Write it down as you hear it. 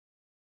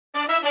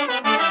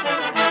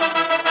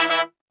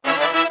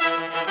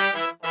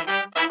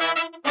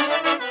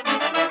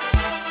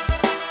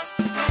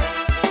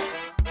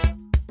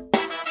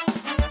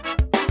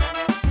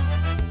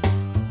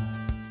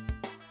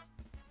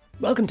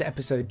Welcome to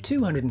episode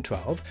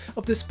 212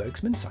 of the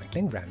Spokesman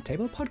Cycling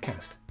Roundtable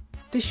podcast.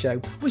 This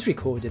show was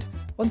recorded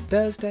on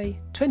Thursday,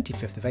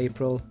 25th of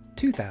April,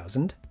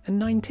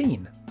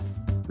 2019.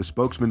 The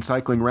Spokesman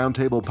Cycling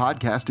Roundtable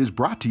podcast is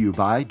brought to you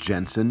by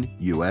Jensen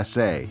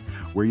USA,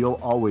 where you'll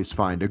always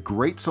find a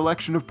great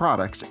selection of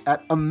products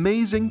at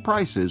amazing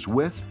prices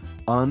with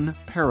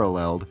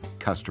unparalleled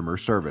customer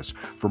service.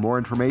 For more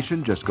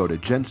information, just go to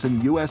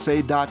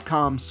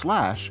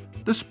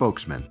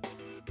jensenusa.com/thespokesman.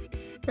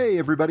 Hey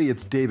everybody,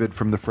 it's David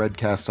from the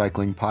Fredcast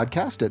Cycling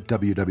Podcast at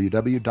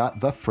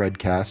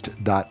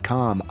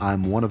www.thefredcast.com.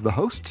 I'm one of the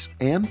hosts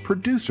and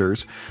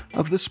producers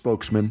of the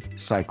Spokesman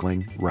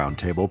Cycling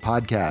Roundtable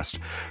Podcast.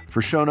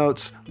 For show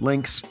notes,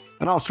 links,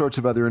 and all sorts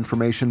of other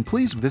information,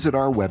 please visit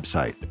our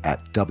website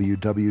at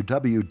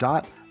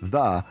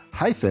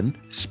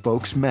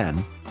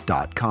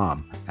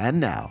www.the-spokesmen.com. And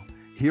now,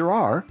 here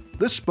are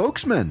the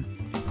spokesmen.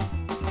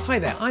 Hi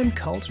there, I'm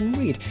Carlton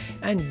Reid,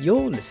 and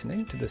you're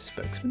listening to the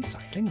Spokesman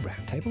Cycling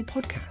Roundtable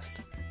podcast.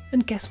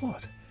 And guess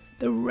what?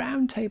 The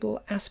roundtable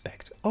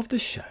aspect of the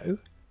show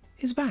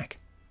is back.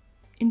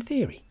 In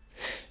theory.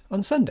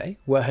 On Sunday,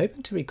 we're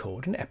hoping to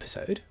record an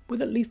episode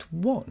with at least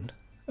one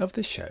of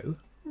the show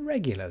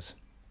regulars.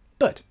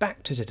 But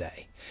back to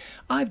today.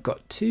 I've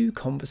got two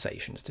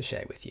conversations to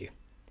share with you.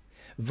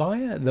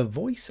 Via the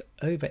Voice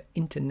over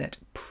Internet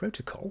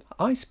protocol,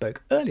 I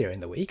spoke earlier in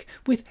the week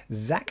with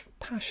Zach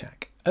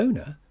Pashak,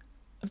 owner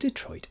of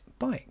Detroit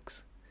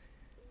Bikes.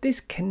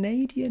 This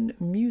Canadian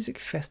music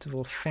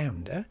festival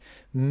founder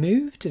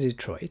moved to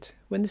Detroit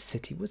when the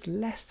city was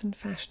less than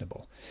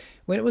fashionable,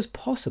 when it was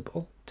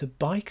possible to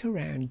bike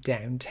around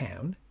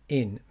downtown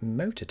in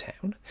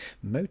Motown,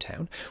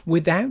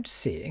 without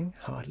seeing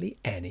hardly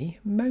any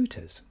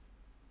motors.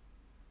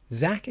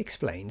 Zach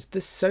explains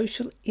the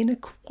social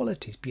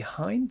inequalities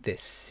behind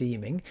this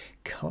seeming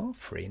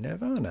car-free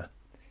nirvana.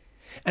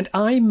 And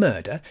I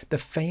murder the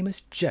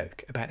famous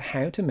joke about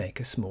how to make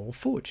a small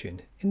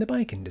fortune in the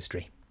bike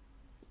industry.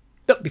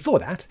 But before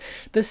that,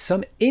 there's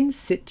some in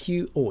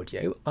situ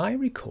audio I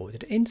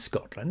recorded in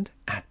Scotland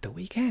at the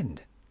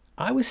weekend.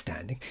 I was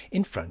standing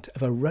in front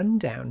of a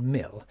rundown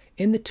mill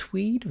in the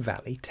Tweed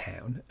Valley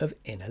town of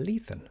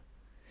Innerleithen.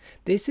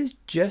 This is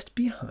just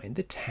behind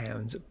the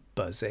town's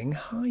buzzing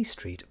high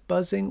street,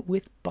 buzzing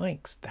with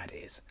bikes, that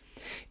is.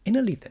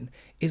 Innerleithen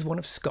is one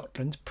of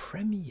Scotland's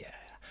premier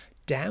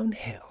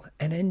downhill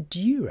and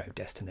enduro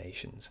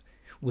destinations,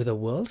 with a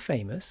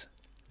world-famous,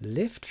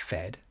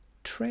 lift-fed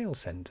trail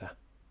centre.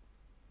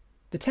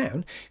 The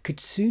town could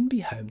soon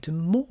be home to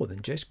more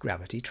than just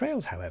gravity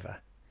trails, however.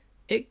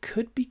 It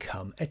could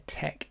become a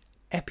tech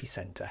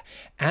epicentre,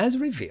 as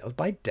revealed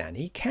by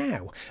Danny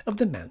Cowe of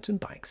the Mountain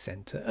Bike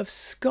Centre of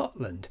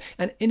Scotland,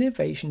 an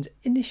innovations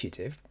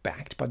initiative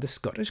backed by the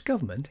Scottish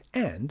Government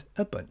and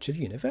a bunch of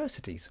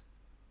universities.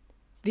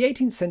 The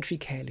 18th century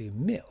Cowe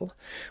mill,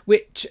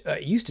 which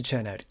used to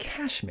churn out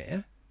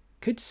cashmere,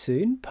 could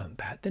soon pump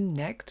out the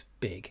next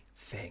big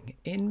thing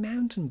in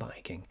mountain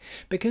biking,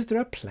 because there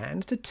are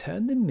plans to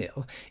turn the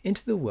mill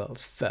into the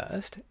world's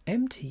first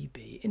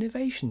MTB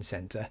Innovation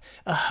Centre,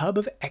 a hub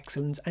of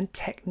excellence and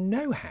tech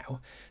know-how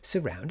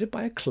surrounded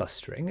by a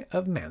clustering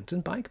of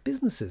mountain bike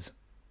businesses.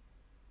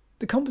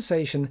 The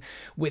conversation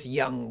with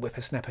young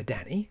whippersnapper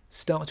Danny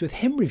starts with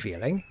him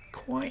revealing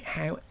quite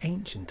how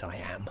ancient I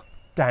am.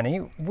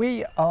 Danny,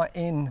 we are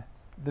in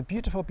the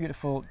beautiful,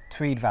 beautiful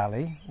Tweed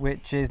Valley,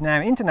 which is now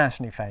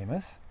internationally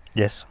famous.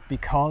 Yes.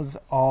 Because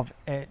of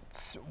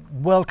its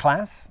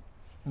world-class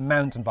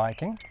mountain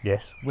biking.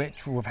 Yes.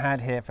 Which we've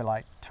had here for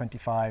like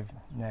 25,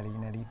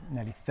 nearly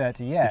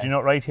 30 years. Did you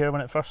not ride here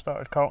when it first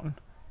started, Carlton?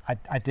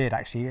 I did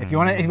actually. If you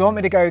want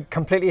me to go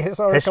completely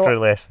historical. History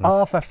lessons.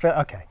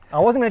 Okay. I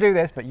wasn't going to do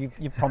this, but you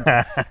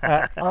prompted me.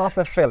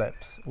 Arthur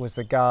Phillips was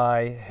the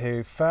guy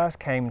who first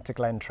came to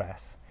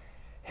Glentress.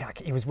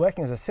 He was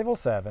working as a civil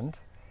servant.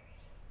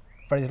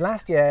 For his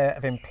last year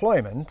of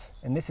employment,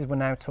 and this is, we're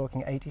now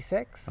talking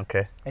 86,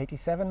 okay,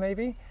 87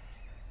 maybe,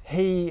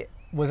 he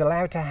was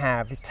allowed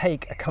to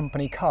take a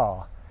company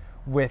car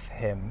with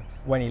him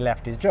when he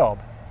left his job.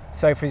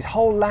 So for his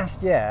whole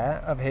last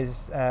year of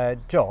his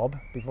job,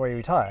 before he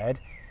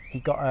retired, he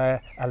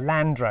got a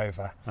Land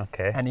Rover.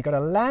 Okay. And he got a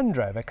Land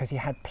Rover because he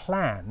had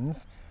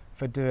plans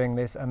for doing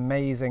this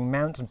amazing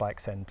mountain bike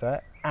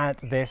centre at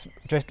this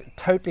just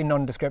totally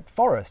nondescript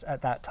forest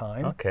at that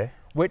time. Okay.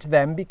 Which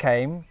then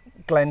became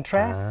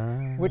Glentress,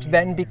 which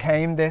then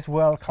became this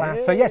world-class.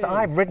 Yay. So yes,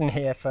 I've ridden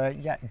here for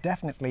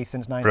definitely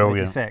since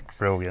 1986.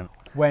 Brilliant.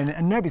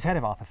 And nobody's heard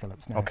of Arthur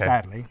Phillips now,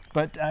 sadly.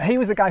 But he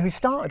was the guy who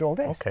started all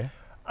this. Okay.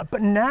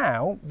 But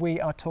now we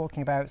are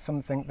talking about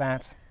something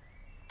that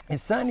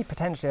is certainly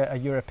potentially a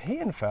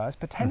European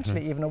first,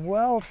 potentially even a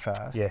world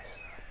first.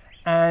 Yes.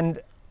 And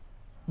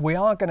we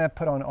are going to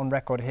put on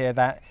record here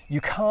that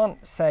you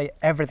can't say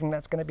everything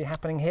that's going to be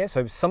happening here.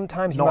 So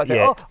sometimes you might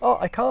say,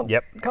 I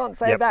can't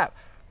say that.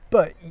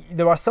 But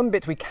there are some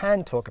bits we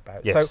can talk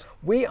about. Yes. So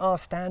we are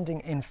standing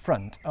in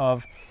front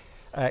of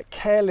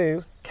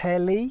Caerlee Mill.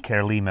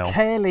 Caerlee Mill.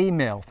 Caerlee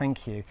Mill,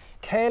 thank you.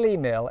 Caerlee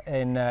Mill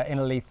in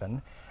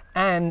Innerleithen.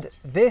 And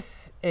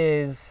this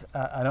is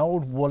an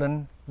old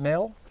woolen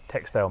mill.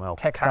 Textile mill.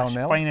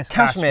 Finest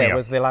cashmere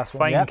was the last one.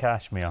 Fine Yep.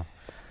 cashmere.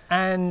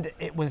 And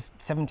it was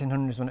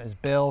 1700s when it was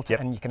built, Yep.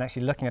 and you can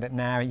actually, looking at it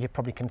now, you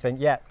probably can think,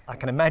 yeah, I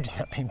can imagine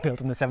that being built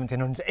in the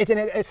 1700s. It's in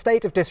a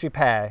state of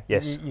disrepair,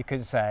 Yes. you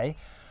could say.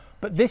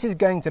 But this is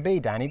going to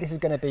be, Danny, this is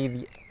going to be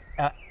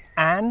the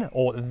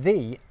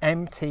the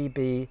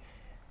MTB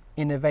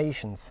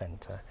Innovation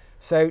Centre.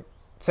 So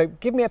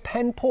give me a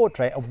pen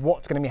portrait of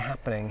what's going to be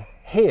happening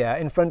here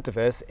in front of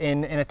us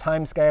in a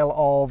timescale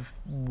of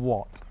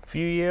what?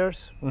 Few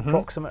years,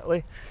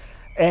 approximately.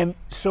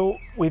 So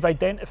we've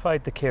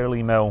identified the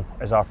Carely Mill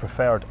as our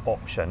preferred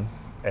option.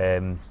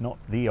 It's not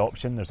the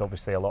option. There's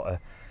obviously a lot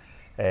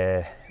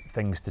of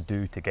things to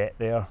do to get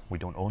there. We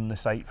don't own the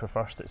site for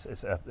first.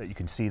 You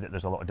can see that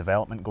there's a lot of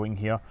development going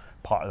here.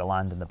 Part of the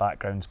land in the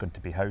background is going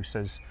to be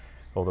houses,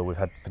 although we've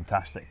had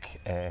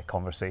fantastic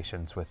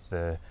conversations with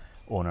the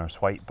owners,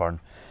 Whiteburn.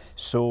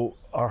 So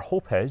our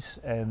hope is,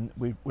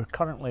 we're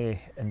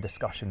currently in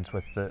discussions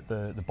with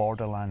the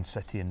Borderlands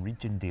City and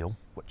Region deal,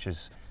 which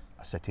is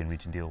a city and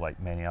region deal like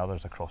many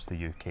others across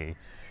the UK,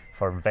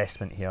 for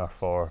investment here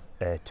for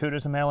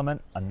tourism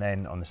element, and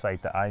then on the side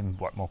that I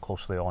work more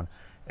closely on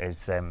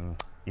is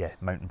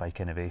mountain bike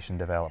innovation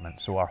development.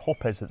 So our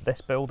hope is that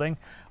this building,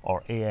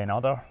 or AN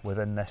other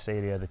within this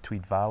area, the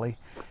Tweed Valley,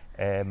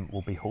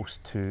 will be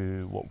host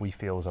to what we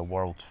feel is a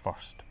world's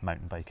first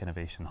mountain bike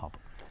innovation hub.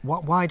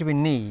 Why do we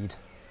need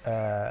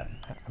a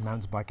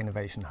mountain bike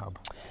innovation hub?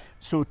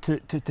 So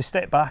to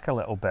step back a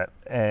little bit,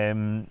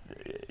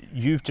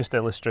 you've just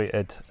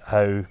illustrated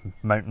how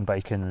mountain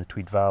biking in the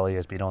Tweed Valley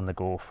has been on the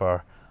go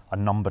for a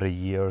number of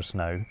years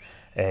now,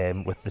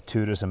 with the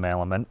tourism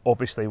element,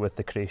 obviously with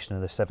the creation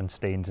of the Seven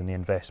Stains and the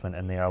investment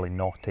in the early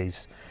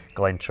noughties,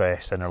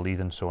 Glentress, Innerleith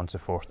and so on and so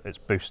forth, it's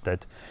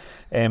boosted.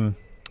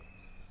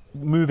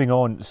 Moving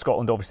on,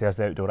 Scotland obviously has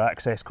the outdoor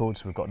access code,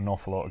 so we've got an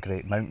awful lot of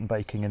great mountain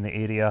biking in the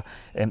area.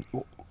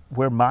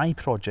 Where my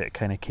project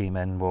kind of came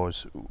in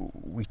was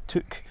we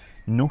took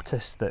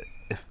notice that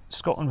if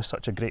Scotland was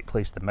such a great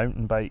place to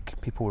mountain bike,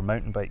 people were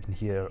mountain biking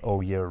here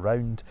all year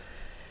round,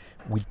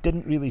 we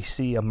didn't really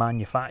see a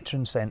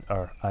manufacturing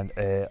centre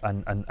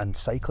and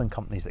cycling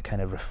companies that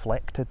kind of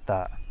reflected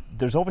that.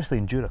 There's obviously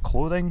Endura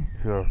Clothing,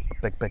 who are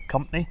a big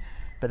company,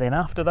 but then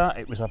after that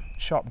it was a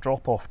sharp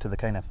drop off to the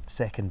kind of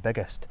second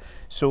biggest.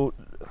 So,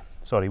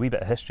 sorry, wee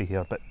bit of history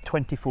here, but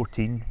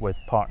 2014 with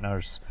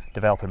partners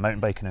developing mountain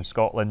biking in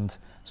Scotland,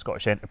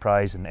 Scottish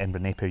Enterprise and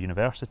Edinburgh Napier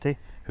University,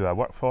 who I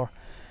work for,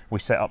 we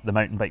set up the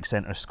Mountain Bike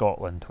Centre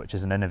Scotland, which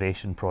is an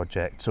innovation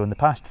project. So in the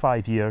past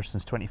 5 years,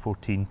 since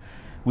 2014,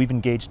 we've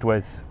engaged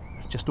with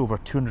just over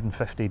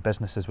 250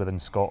 businesses within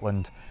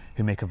Scotland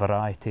who make a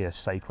variety of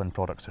cycling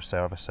products or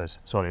services.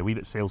 Sorry, a wee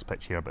bit sales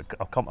pitch here, but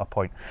I'll come to a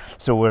point.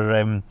 So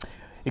we're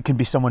it can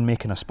be someone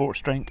making a sports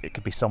drink, it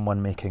could be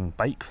someone making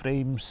bike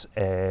frames,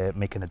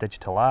 making a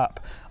digital app,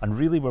 and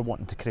really we're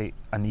wanting to create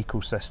an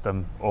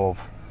ecosystem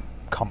of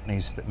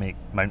companies that make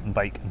mountain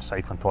bike and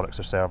cycling products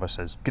or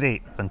services.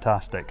 Great,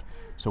 fantastic.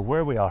 So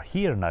where we are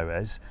here now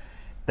is,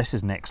 this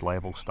is next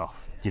level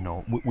stuff. You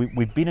know,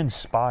 we've been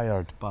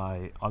inspired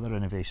by other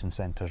innovation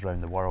centres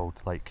around the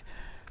world, like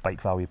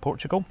Bike Valley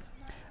Portugal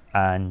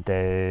and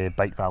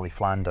Bike Valley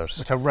Flanders.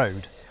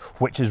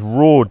 Which is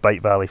road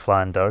Bike Valley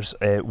Flanders.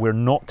 We're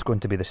not going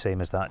to be the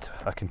same as that.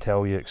 I can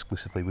tell you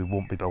exclusively, we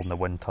won't be building a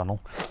wind tunnel.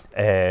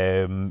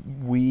 Where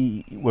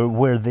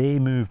they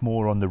move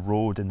more on the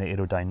road and the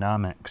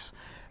aerodynamics,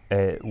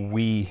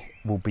 we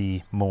will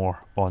be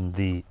more on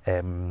the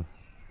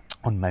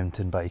on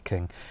mountain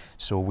biking.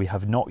 So we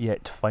have not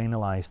yet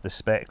finalised the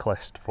spec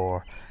list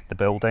for the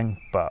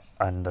building,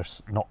 and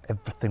there's not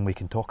everything we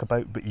can talk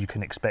about, but you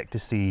can expect to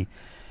see,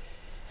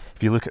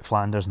 if you look at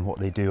Flanders and what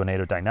they do on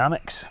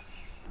aerodynamics,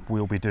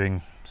 we'll be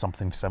doing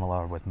something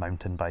similar with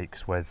mountain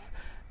bikes, with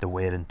the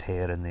wear and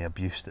tear and the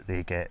abuse that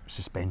they get,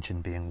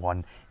 suspension being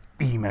one,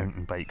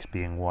 e-mountain bikes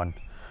being one.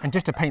 And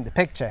just to paint the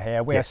picture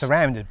here, we are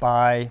surrounded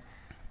by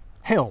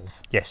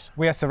hills. Yes.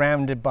 We are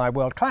surrounded by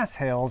world-class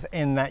hills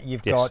in that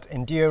you've got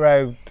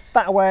enduro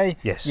that way,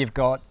 you've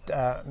got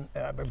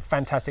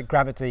fantastic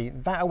gravity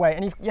that way,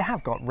 and you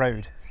have got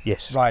road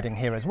riding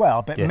here as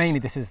well, but mainly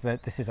this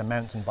is a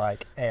mountain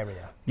bike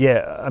area.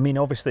 Yeah, I mean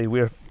obviously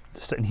we're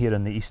sitting here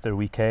on the Easter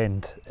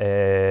weekend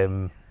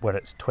where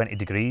it's 20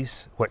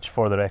 degrees, which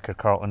for the record,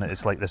 Carlton,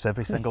 it's like this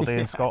every single day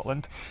in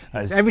Scotland.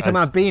 Every time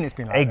I've been, it's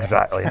been like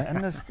exactly,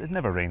 and it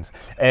never rains.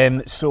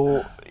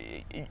 So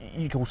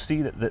you can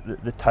see that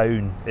the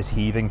town is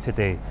heaving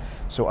today.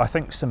 So I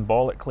think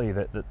symbolically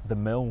that the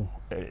mill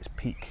at its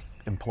peak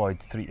employed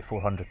 300 to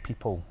 400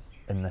 people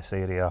in this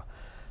area.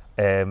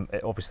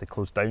 It obviously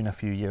closed down a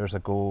few years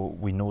ago.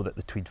 We know that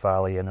the Tweed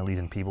Valley and Innerleith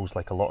and Peebles,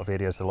 like a lot of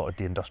areas, a lot of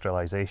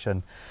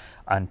deindustrialisation,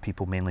 and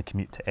people mainly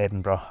commute to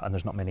Edinburgh, and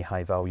there's not many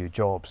high value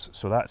jobs.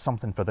 So that's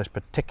something for this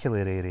particular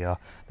area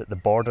that the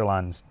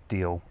Borderlands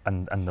deal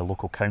and the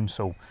local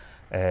council,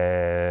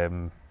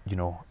 and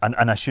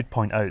I should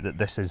point out that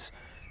this is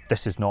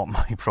not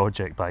my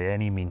project by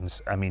any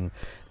means. I mean,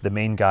 the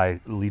main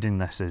guy leading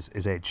this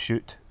is Ed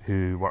Shute,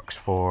 who works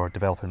for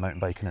Developing Mountain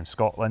Biking in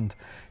Scotland,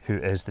 who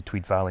is the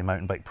Tweed Valley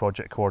Mountain Bike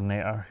Project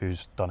Coordinator,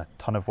 who's done a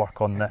ton of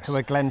work on this. Who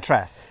are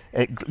Glentress?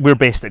 We're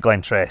based at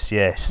Glentress,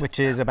 yes. Which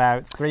is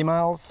about 3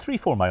 miles?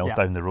 3-4 miles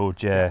down the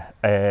road, yeah.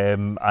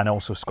 And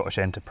also Scottish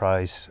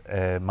Enterprise,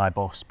 my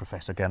boss,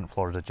 Professor Geraint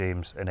Florida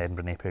James in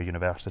Edinburgh Napier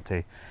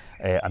University.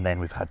 And then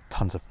we've had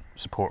tons of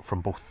support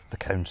from both the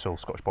council,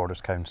 Scottish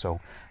Borders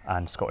Council,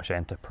 and Scottish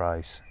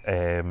Enterprise.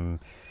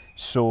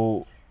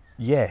 So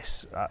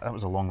yes, that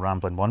was a long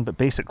rambling one, but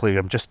basically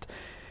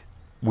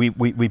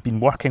we've been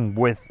working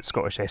with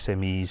Scottish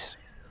SMEs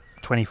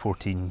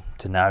 2014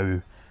 to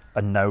now,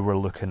 and now we're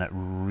looking at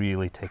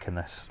really taking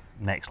this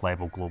next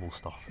level global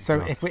stuff.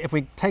 So if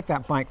we take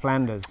that Bike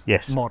Flanders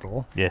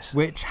model,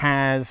 which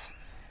has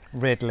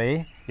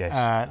Ridley,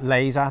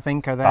 Lays, I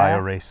think, are there.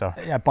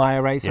 BioRacer. Yeah,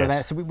 BioRacer are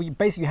there. So we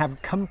basically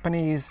have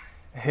companies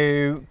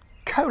who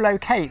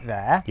co-locate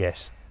there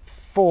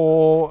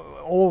for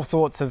all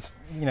sorts of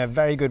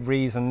very good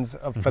reasons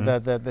for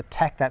the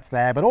tech that's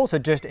there, but also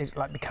just it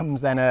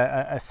becomes then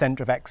a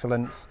centre of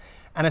excellence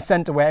and a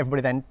centre where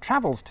everybody then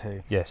travels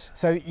to. Yes.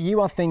 So you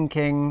are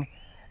thinking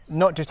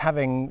not just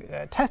having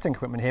testing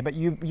equipment here, but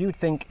you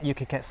think you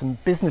could get some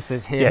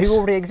businesses here who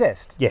already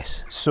exist.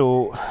 Yes.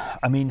 So,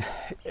 I mean,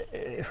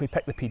 if we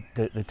pick the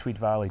Tweed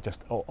Valley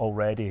just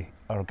already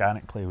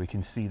organically, we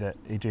can see that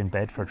Adrian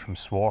Bedford from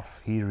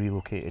Swarth, he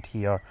relocated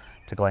here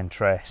to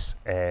Glentress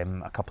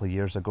a couple of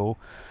years ago.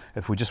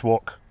 If we just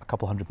walk a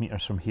couple hundred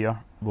metres from here,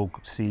 we'll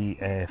see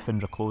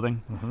Findra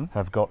Clothing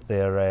have got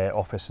their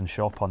office and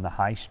shop on the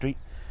high street.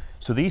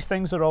 So these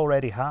things are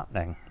already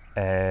happening,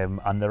 and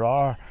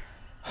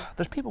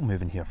there's people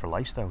moving here for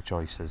lifestyle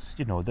choices.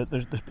 It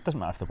doesn't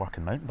matter if they work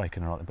in mountain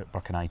biking or not, they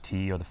work in IT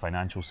or the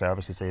financial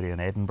services area in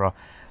Edinburgh,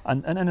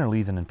 and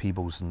Innerleithen and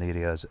Peebles and the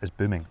area is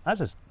booming,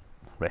 as is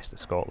the rest of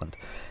Scotland.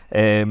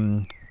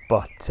 Sorry,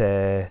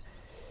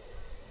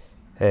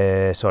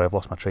 I've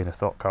lost my train of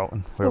thought,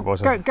 Carlton. Where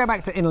was I? Go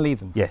back to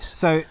Innerleithen. Yes.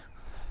 So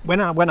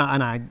when I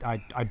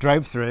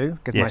drove through,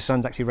 because my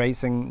son's actually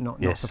racing not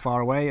so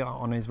far away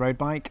on his road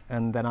bike,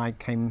 and then I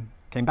came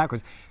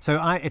backwards. So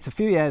it's a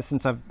few years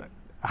since I've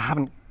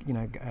come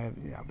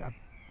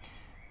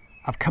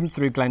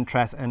through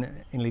Glentress and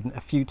Innerleithen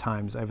a few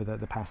times over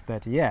the past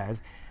 30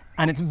 years,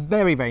 and it's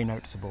very, very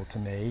noticeable to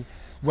me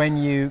when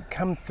you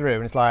come through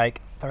and it's like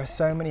there are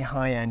so many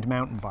high-end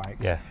mountain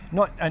bikes.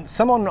 And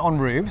some on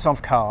roofs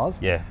of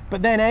cars.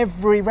 But then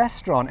every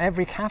restaurant,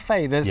 every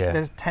cafe,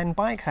 there's 10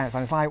 bikes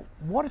outside. It's like,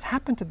 what has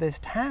happened to this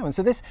town?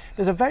 So there's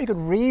a very good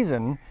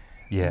reason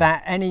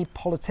that any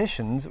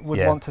politicians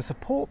would want to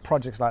support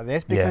projects like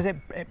this, because it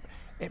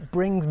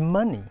brings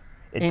money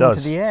into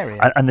the area.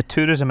 And the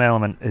tourism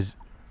element is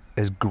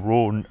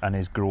grown and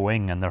is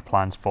growing, and there are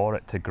plans for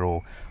it to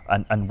grow.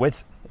 And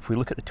if we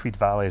look at the Tweed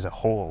Valley as a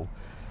whole,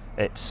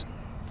 it's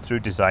through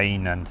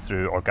design and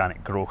through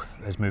organic growth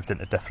has moved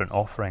into different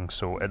offerings.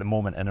 So at the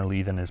moment,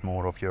 Innerleithen is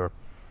more of your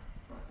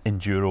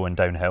enduro and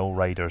downhill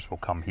riders will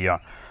come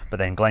here. But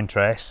then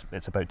Glentress,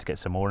 it's about to get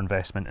some more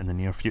investment in the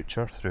near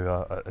future through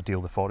a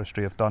deal the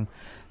forestry have done.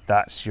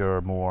 That's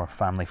your more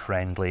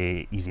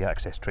family-friendly, easy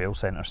access trail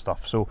centre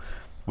stuff. So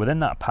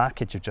within that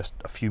package of just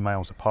a few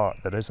miles apart,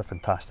 there is a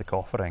fantastic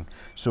offering.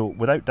 So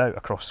without doubt,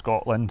 across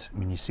Scotland, I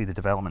mean, you see the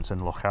developments in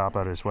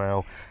Lochaber as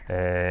well.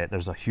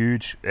 There's a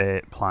huge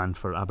plan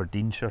for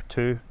Aberdeenshire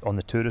too, on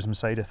the tourism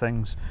side of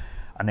things.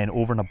 And then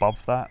over and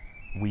above that,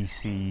 we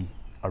see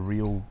a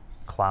real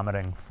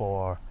clamouring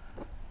for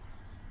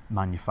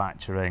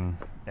manufacturing,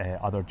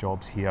 other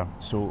jobs here.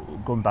 So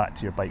going back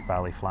to your Bike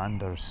Valley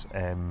Flanders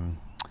kind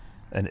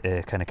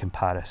of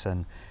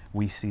comparison,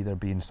 we see there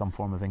being some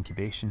form of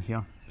incubation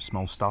here.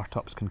 Small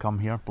startups can come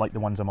here, like the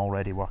ones I'm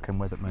already working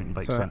with at Mountain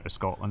Bike Centre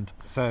Scotland.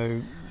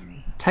 So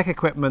tech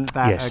equipment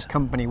that a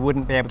company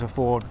wouldn't be able to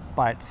afford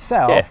by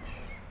itself,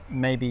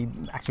 maybe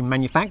actually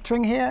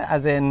manufacturing here,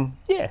 as in...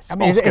 small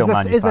scale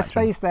manufacturing. Is there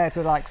space there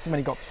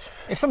to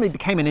if somebody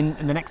became in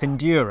the next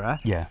Endura,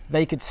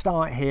 they could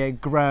start here,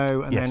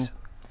 grow, and then...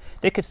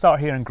 They could start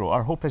here and grow.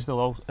 Our hope is they'll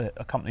all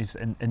companies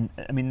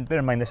I mean, bear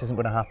in mind this isn't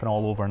going to happen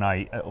all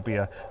overnight. It'll be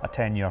a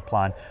 10-year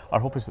plan. Our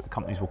hope is that the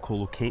companies will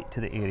co-locate to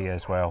the area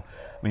as well.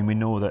 I mean, we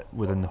know that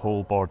within the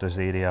whole Borders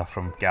area,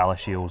 from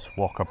Galashiels,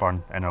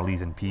 Walkerburn,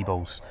 Innerleithen,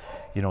 Peebles,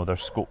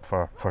 there's scope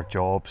for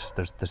jobs.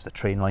 There's the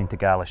train line to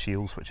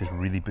Galashiels, which has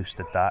really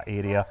boosted that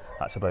area.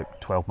 That's about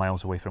 12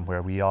 miles away from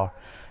where we are.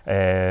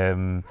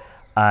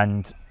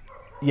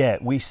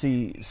 We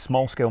see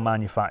small-scale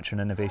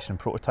manufacturing, innovation, and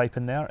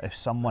prototyping there. If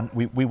someone,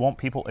 we want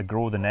people to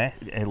grow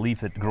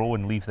grow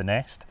and leave the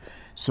nest.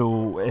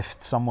 So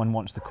if someone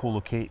wants to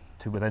co-locate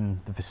to within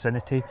the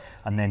vicinity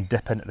and then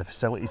dip into the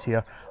facilities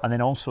here, and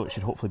then also it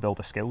should hopefully build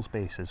a skills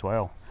base as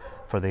well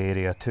for the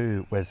area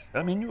too.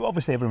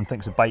 Obviously everyone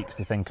thinks of bikes,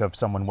 they think of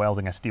someone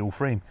welding a steel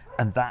frame,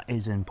 and that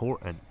is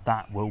important.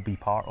 That will be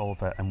part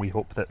of it, and we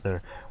hope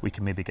that we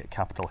can maybe get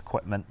capital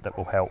equipment that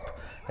will help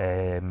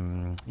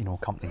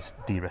companies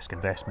de-risk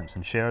investments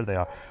and share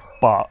there.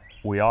 But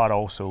we are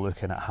also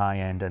looking at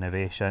high-end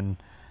innovation.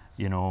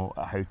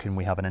 How can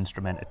we have an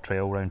instrumented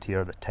trail around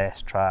here that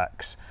test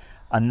tracks?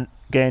 And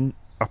again,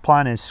 our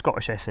plan is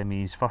Scottish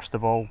SMEs first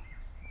of all,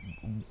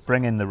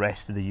 bring in the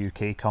rest of the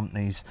UK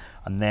companies,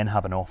 and then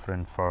have an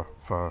offering for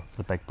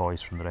the big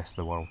boys from the rest of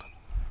the world.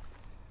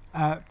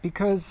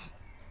 Because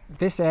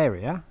this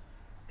area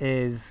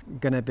is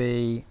going to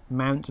be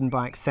mountain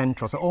bike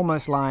central, so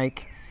almost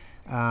like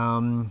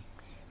in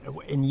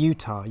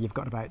Utah you've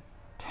got about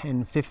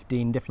 10,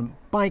 15 different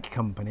bike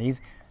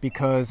companies,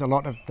 because a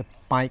lot of the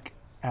bike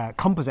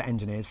composite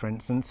engineers, for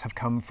instance, have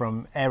come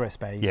from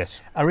aerospace,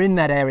 Yes. are in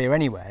that area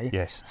anyway.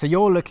 Yes. So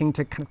you're looking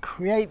to kind of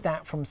create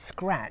that from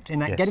scratch,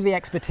 and that Yes. get the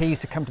expertise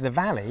to come to the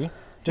valley,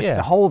 just Yeah.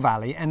 the whole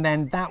valley, and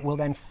then that will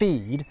then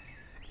feed,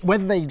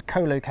 whether they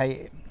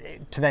co-locate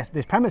to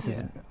this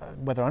premises,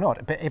 whether or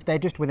not, but if they're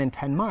just within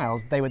 10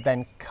 miles, they would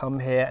then come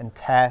here and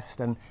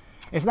test, and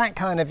it's that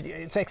kind of,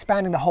 it's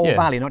expanding the whole Yeah.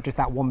 valley, not just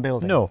that one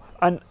building. No,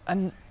 and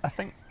I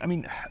think, I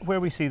mean,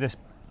 where we see this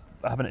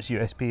having its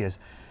USP is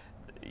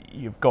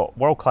you've got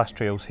world-class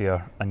trails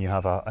here, and you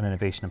have an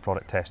innovation and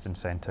product testing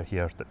centre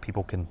here that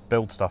people can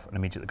build stuff and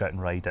immediately go out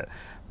and ride it.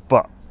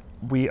 But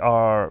we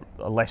are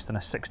less than a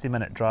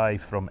 60-minute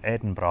drive from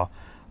Edinburgh,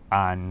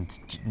 and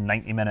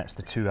 90 minutes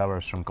to 2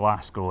 hours from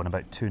Glasgow, and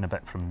about 2 and a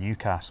bit from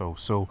Newcastle.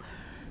 So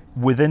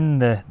within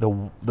the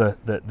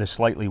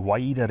slightly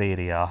wider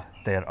area,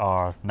 there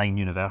are 9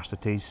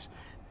 universities.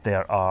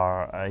 There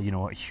are a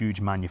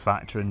huge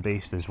manufacturing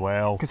base as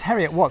well. Because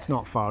Heriot Watt's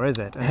not far, is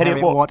it? And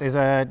Heriot Watt is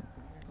a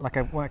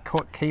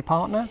key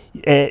partner?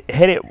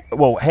 Heriot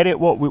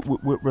Watt,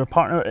 we're a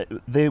partner.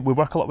 We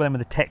work a lot with them on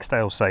the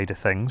textile side of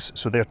things.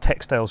 So their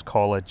textiles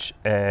college,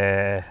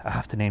 I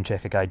have to name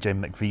check a guy,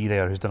 Jim McVie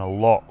there, who's done a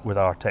lot with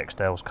our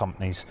textiles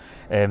companies.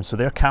 So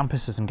their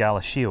campus is in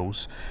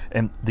Galashiels.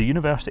 The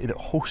university that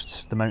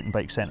hosts the Mountain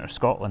Bike Centre of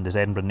Scotland is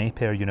Edinburgh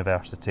Napier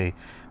University,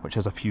 which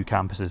has a few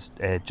campuses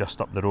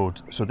just up the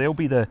road. So they'll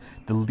be the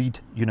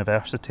lead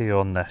university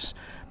on this.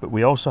 But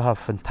we also have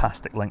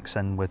fantastic links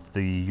in with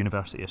the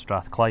University of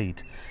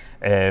Strathclyde.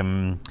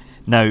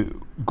 Now,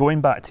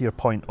 going back to your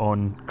point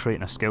on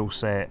creating a skill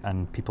set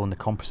and people in the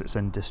composites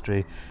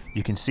industry,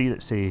 you can see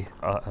that, say,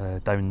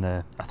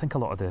 down I think a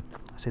lot of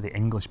the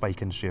English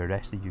bike industry or the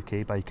rest of the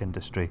UK bike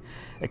industry,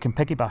 it can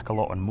piggyback a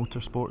lot on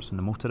motorsports and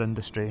the motor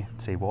industry,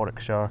 say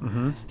Warwickshire,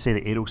 say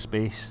the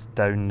aerospace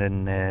down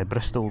in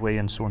Bristol way,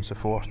 and so on and so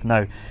forth.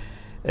 Now,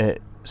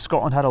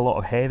 Scotland had a lot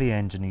of heavy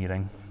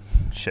engineering,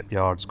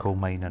 shipyards, coal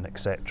mining,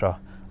 etc.,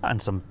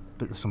 and some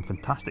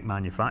fantastic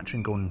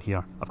manufacturing going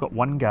here. I've got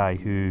one guy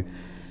who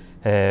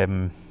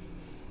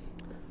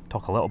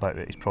talk a little about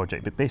his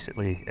project, but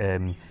basically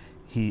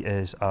he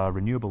is a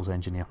renewables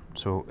engineer.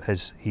 So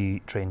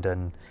he trained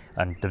in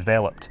and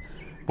developed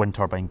wind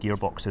turbine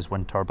gearboxes,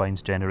 wind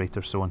turbines,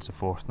 generators, so on and so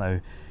forth. Now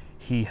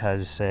he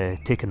has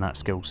taken that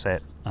skill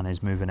set and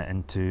is moving it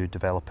into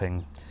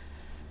developing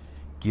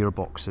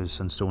gearboxes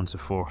and so on and so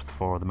forth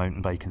for the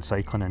mountain bike and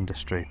cycling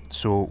industry.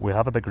 So we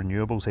have a big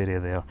renewables area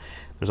there.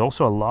 There's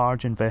also a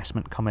large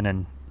investment coming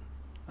in.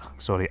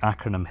 Sorry,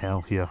 acronym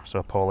hell here, so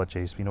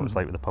apologies. We know what it's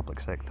like with the public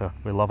sector.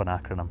 We love an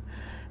acronym.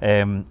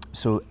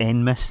 So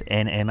NMIS,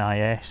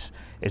 NMIS,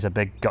 is a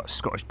big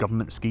Scottish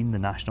Government scheme, the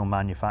National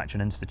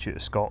Manufacturing Institute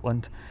of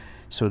Scotland.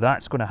 So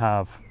that's going to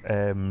have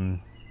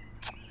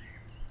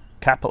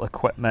capital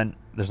equipment.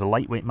 There's a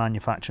lightweight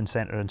manufacturing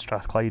centre in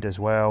Strathclyde as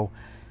well.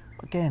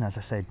 Again, as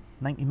I said,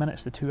 90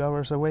 minutes to 2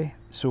 hours away.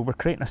 So we're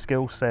creating a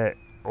skill set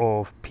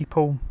of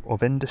people,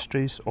 of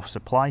industries, of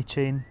supply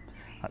chain.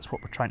 That's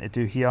what we're trying to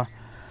do here.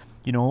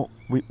 You know,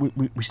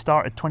 we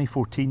started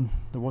 2014.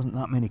 There wasn't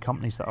that many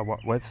companies that I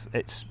worked with.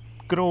 It's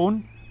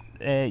grown.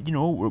 We've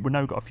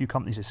now got a few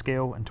companies at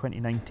scale in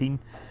 2019,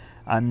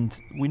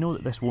 and we know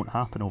that this won't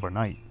happen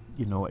overnight.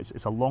 You know,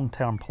 it's a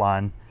long-term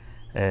plan.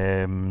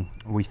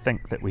 We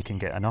think that we can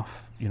get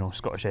enough,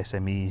 Scottish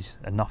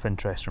SMEs, enough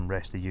interest from the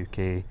rest of the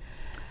UK.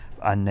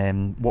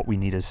 And what we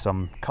need is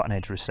some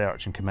cutting-edge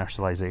research and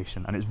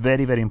commercialisation. And it's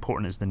very, very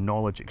important is the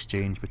knowledge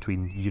exchange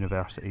between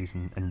universities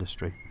and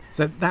industry.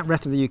 So that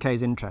rest of the UK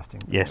is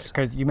interesting. Yes.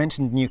 Because you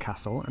mentioned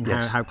Newcastle and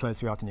Yes. how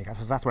close we are to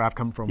Newcastle. So that's where I've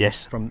come from,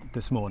 Yes. from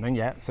this morning,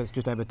 yeah. So it's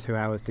just over 2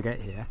 hours to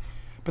get here.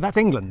 But that's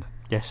England.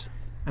 Yes.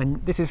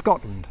 And this is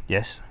Scotland.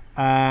 Yes.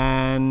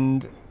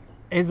 And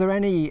is there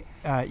any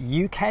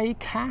UK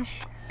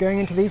cash going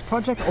into these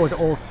projects, or is it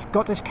all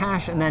Scottish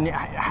cash? And then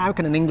how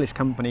can an English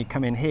company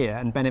come in here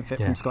and benefit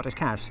from Scottish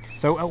cash?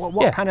 So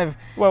what kind of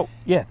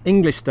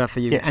English stuff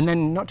are you? Yes. And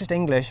then not just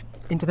English,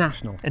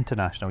 international.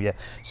 International, yeah.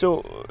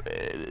 So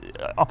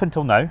up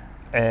until now,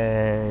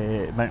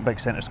 Mountain Bike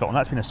Centre Scotland,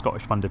 that's been a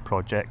Scottish funded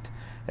project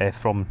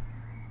from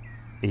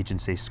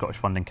agencies, Scottish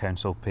Funding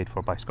Council, paid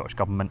for by Scottish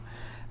Government.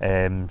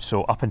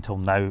 So up until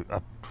now,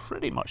 I've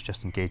pretty much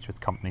just engaged with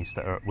companies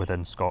that are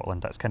within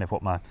Scotland. That's kind of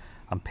what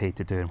I'm paid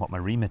to do and what my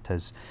remit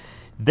is.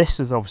 This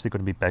is obviously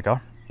going to be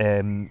bigger.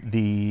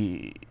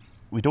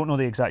 We don't know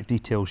the exact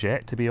details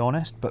yet, to be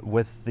honest, but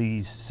with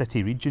these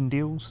city region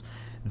deals,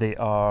 they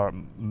are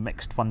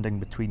mixed funding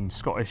between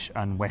Scottish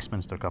and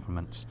Westminster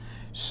governments.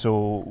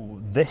 So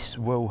this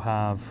will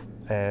have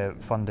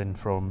funding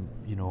from,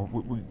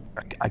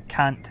 I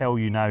can't tell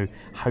you now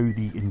how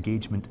the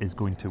engagement is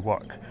going to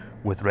work.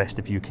 with rest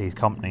of UK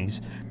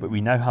companies, but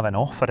we now have an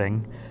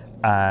offering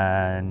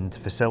and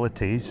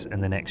facilities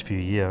in the next few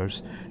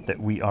years that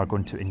we are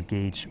going to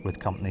engage with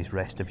companies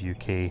rest of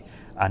UK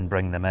and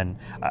bring them in.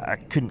 I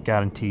couldn't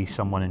guarantee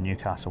someone in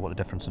Newcastle what the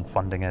difference in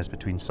funding is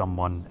between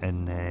someone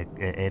in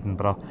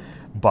Edinburgh,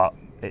 but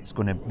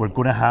we're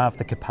going to have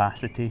the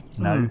capacity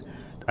now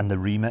and the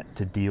remit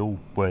to deal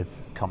with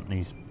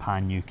companies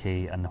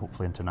pan-UK and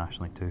hopefully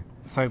internationally too.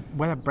 So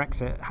whether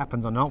Brexit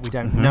happens or not, we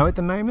don't know at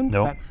the moment.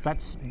 No.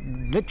 That's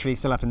literally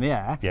still up in the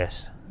air.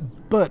 Yes.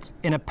 But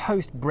in a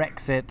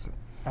post-Brexit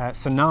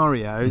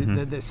scenario,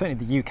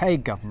 certainly the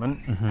UK government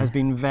has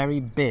been very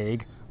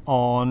big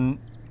on,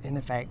 in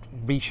effect,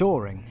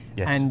 reshoring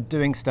and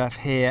doing stuff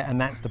here, and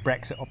that's the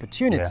Brexit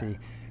opportunity. Yeah.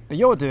 But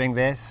you're doing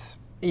this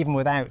even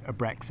without a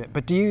Brexit.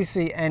 But do you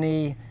see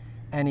any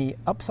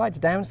upsides,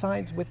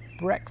 downsides with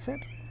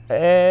Brexit?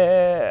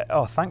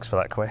 Thanks for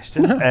that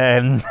question.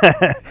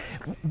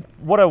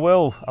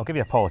 I'll give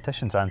you a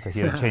politician's answer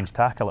here and change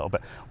tack a little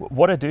bit.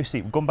 What I do see,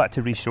 going back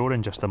to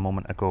reshoring just a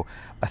moment ago,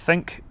 I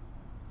think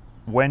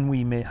when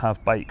we may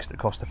have bikes that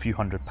cost a few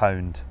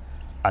 £100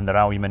 and they're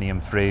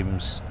aluminium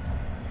frames,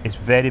 it's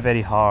very,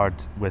 very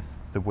hard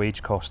with the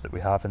wage costs that we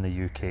have in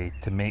the UK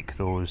to make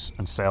those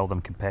and sell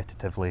them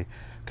competitively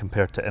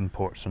compared to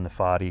imports from the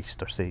Far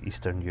East or say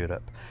Eastern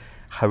Europe.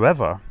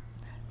 However,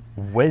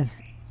 with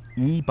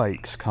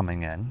e-bikes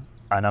coming in,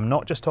 and I'm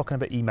not just talking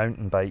about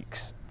e-mountain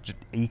bikes,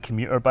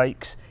 e-commuter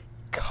bikes,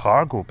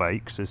 cargo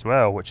bikes as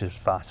well, which is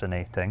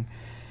fascinating,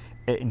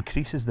 it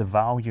increases the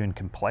value and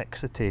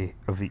complexity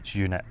of each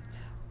unit.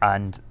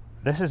 And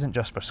this isn't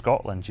just for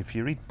Scotland. If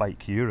you read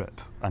Bike Europe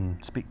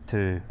and speak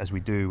to, as we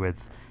do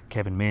with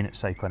Kevin Main at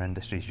Cycling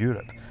Industries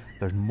Europe,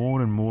 there's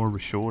more and more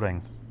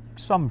reshoring,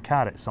 some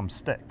carrot, some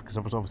stick, because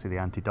there was obviously the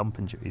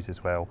anti-dumping duties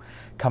as well,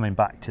 coming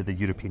back to the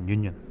European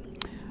Union.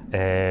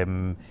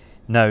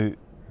 Now,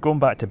 going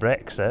back to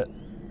Brexit,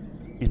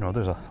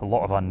 there's a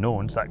lot of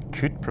unknowns that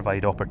could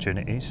provide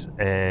opportunities.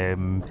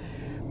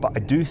 But I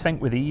do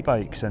think with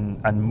e-bikes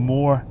and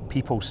more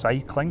people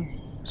cycling,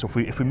 so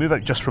if we move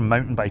out just from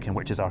mountain biking,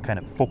 which is our kind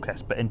of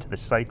focus, but into the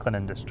cycling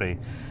industry,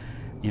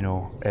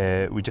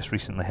 we just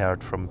recently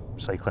heard from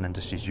Cycling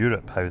Industries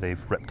Europe how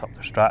they've ripped up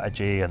their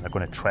strategy and they're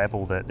going to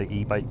treble the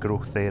e-bike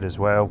growth there as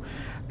well.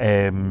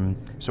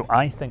 So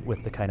I think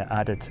with the kind of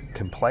added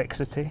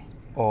complexity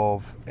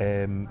of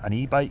an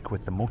e-bike,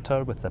 with the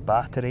motor, with the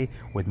battery,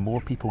 with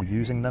more people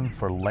using them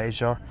for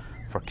leisure,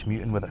 for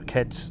commuting with their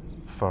kids,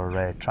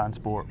 for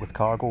transport with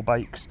cargo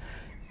bikes,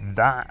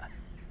 that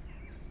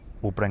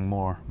will bring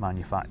more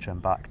manufacturing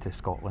back to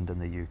Scotland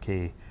and the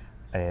UK,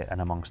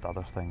 and amongst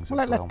other things.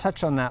 Well, let's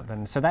touch on that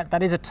then. So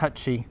that is a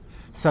touchy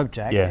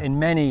subject in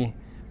many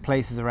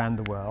places around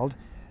the world.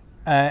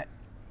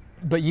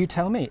 But you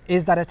tell me,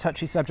 is that a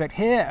touchy subject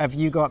here? Have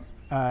you got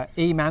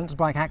e-mountain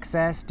bike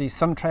access? Do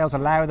some trails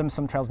allow them,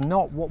 some trails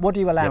not? What do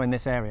you allow in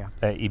this area?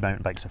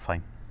 E-mountain bikes are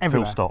fine.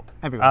 Everywhere. Full stop.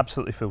 Everywhere.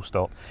 Absolutely full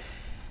stop.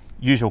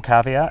 Usual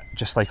caveat,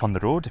 just like on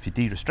the road, if you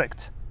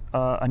de-restrict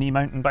an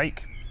e-mountain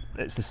bike,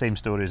 it's the same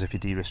story as if you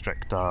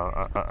de-restrict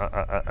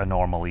a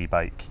normal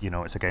e-bike.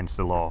 It's against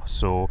the law.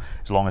 So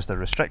as long as they're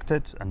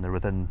restricted and they're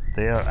within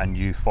there and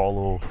you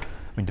follow,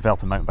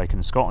 developing mountain biking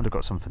in Scotland have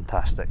got some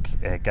fantastic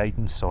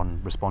guidance on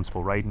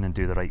responsible riding and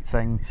do the right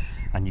thing,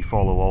 and you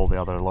follow all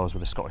the other laws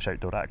with the Scottish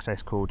Outdoor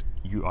Access Code,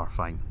 you are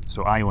fine.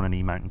 So I own an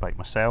e-mountain bike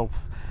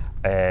myself.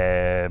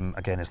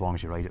 Again, as long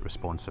as you ride it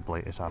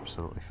responsibly, it's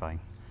absolutely fine.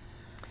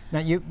 Now,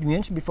 you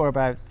mentioned before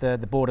about the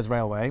Borders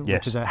Railway,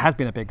 which has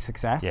been a big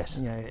success. Yes.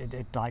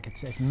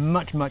 It's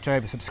much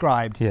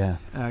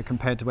oversubscribed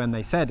compared to when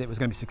they said it was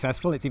going to be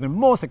successful. It's even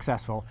more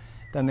successful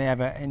than they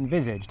ever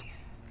envisaged.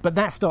 But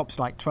that stops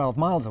like 12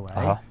 miles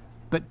away.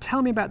 But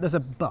tell me about, there's a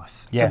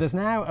bus. So there's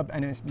now,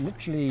 and it's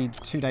literally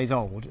 2 days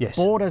old,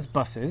 Borders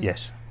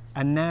buses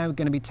are now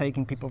going to be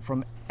taking people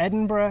from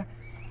Edinburgh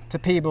to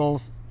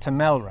Peebles to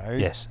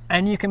Melrose,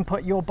 and you can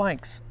put your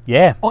bikes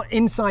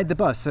inside the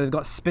bus. So they've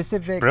got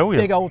specific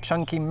big old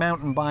chunky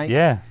mountain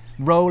bike,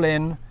 roll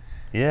in,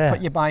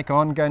 put your bike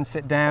on, go and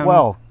sit down.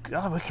 Well,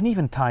 we can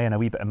even tie in a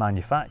wee bit of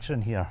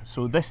manufacturing here.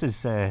 So this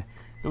is,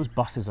 those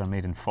buses are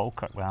made in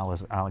Falkirk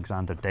with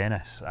Alexander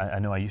Dennis. I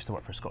know I used to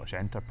work for Scottish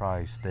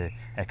Enterprise, the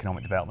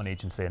economic development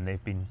agency, and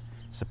they've been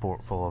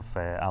supportful of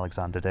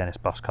Alexander Dennis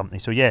Bus Company.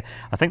 So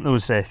I think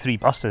those 3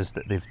 buses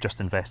that they've just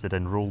invested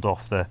in rolled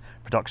off the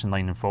production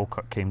line in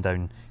Falkirk, came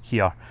down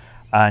here.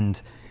 And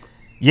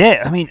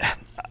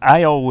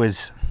I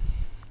always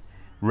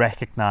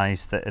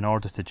recognise that in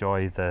order to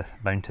enjoy the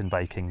mountain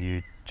biking,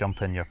 you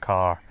jump in your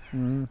car,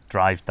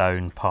 drive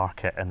down,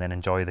 park it, and then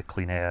enjoy the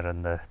clean air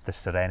and the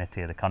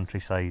serenity of the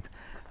countryside.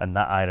 And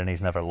that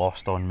irony's never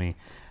lost on me.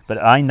 But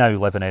I now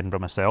live in Edinburgh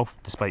myself,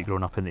 despite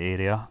growing up in the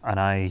area,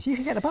 and So you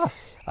could get the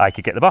bus. I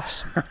could get the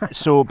bus.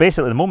 So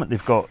basically, at the moment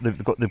they've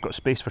got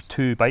space for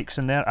 2 bikes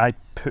in there. I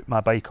put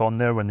my bike on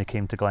there when they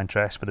came to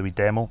Glentress for the wee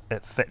demo.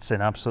 It fits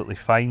in absolutely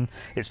fine.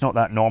 It's not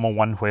that normal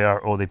one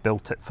where they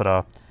built it for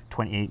a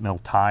 28mm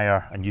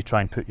tyre and you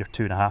try and put your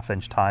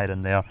 2.5-inch tyre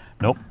in there,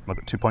 nope, we've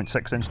got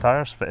 2.6-inch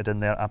tyres fitted in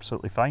there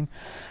absolutely fine.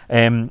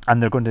 And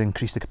they're going to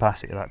increase the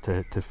capacity of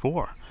that to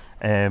 4.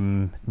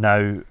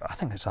 Now, I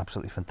think it's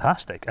absolutely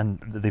fantastic, and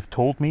they've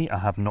told me, I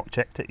have not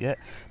checked it yet,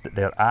 that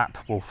their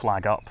app will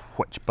flag up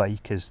which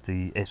bike is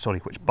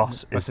which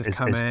bus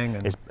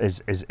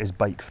is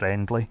bike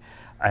friendly.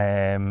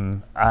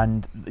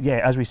 And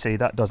yeah, as we say,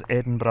 that does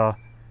Edinburgh,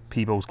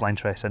 Peebles,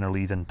 Glentress,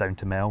 Innerleithen down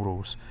to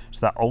Melrose. So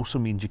that also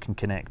means you can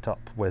connect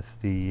up with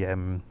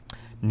the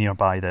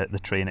nearby the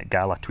train at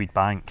Gala Tweed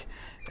Bank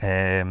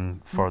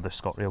for the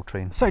ScotRail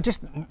train. So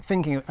just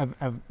thinking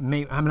of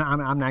me, I'm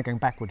now going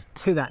backwards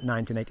to that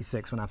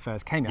 1986 when I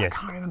first came here. Yes.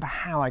 I can't remember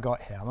how I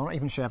got here. I'm not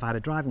even sure if I had a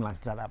driving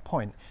licence at that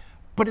point.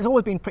 But it's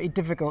always been pretty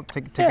difficult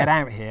to get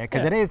out here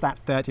because it is that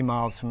 30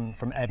 miles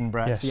from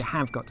Edinburgh, Yes. so you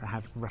have got to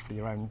have roughly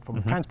your own form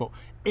of transport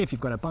if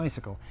you've got a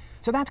bicycle.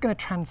 So that's going to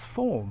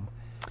transform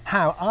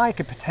how I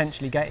could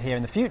potentially get here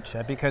in the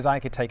future, because I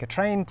could take a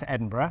train to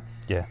Edinburgh,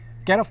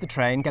 get off the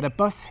train, get a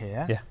bus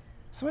here. Yeah.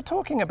 So we're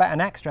talking about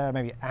an extra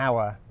maybe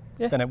hour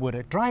Yeah. than it would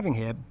at driving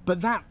here,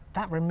 but that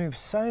removes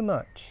so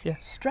much Yeah.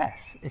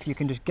 stress if you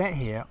can just get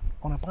here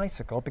on a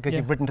bicycle because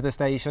Yeah. you've ridden to the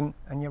station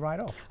and you're right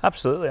off.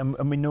 Absolutely,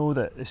 and we know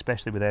that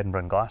especially with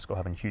Edinburgh and Glasgow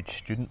having huge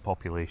student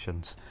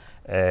populations,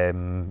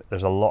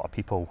 there's a lot of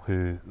people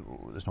who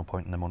there's no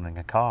point in them owning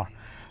a car.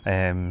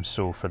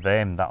 So for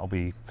them, that'll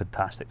be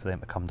fantastic for them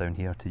to come down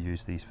here to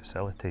use these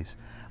facilities.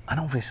 And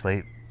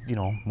obviously, you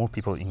know, more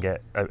people that you can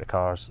get out of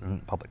cars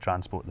and public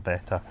transport, the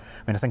better.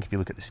 I mean, I think if you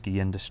look at the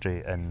ski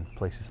industry in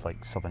places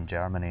like southern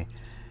Germany,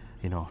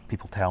 you know,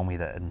 people tell me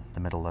that in the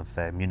middle of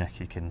Munich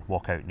you can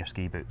walk out in your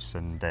ski boots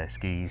and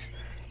skis,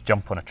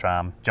 jump on a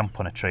tram, jump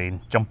on a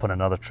train, jump on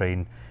another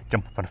train,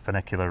 jump up on a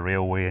funicular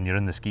railway, and you're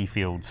in the ski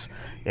fields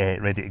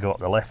ready to go up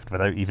the lift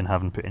without even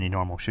having put any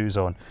normal shoes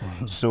on.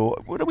 So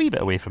we're a wee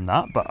bit away from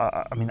that, but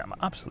I mean, I'm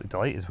absolutely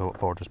delighted with what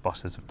Borders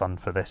buses have done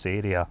for this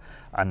area.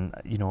 And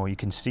you know, you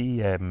can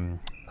see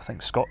I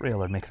think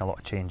ScotRail are making a lot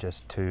of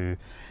changes to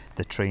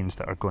the trains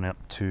that are going up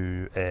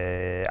to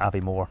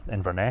Aviemore,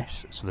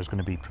 Inverness, so there's going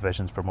to be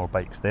provisions for more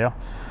bikes there.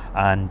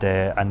 And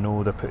I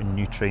know they're putting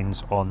new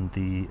trains on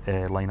the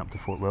line up to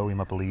Fort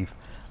William, I believe,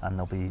 and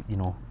there'll be, you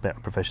know, better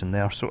provision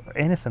there. So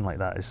anything like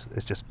that is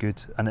just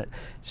good, and it's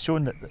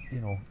showing that,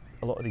 you know,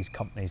 a lot of these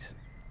companies,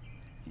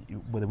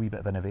 with a wee bit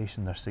of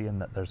innovation, they're seeing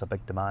that there's a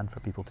big demand for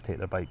people to take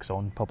their bikes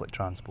on public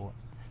transport.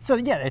 So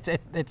yeah,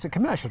 it's a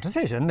commercial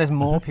decision. There's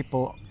more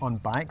people on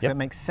bikes. Yep. So it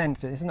makes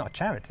sense. It's not a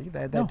charity.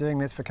 They're No. doing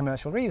this for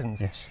commercial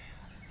reasons. Yes.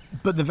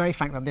 But the very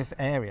fact that this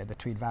area, the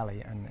Tweed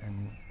Valley,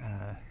 and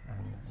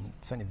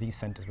certainly these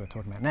centres we're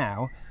talking about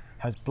now,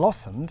 has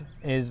blossomed,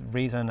 is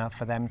reason enough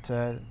for them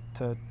to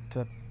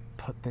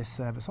put this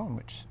service on,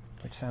 which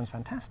sounds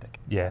fantastic.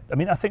 Yeah, I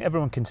mean, I think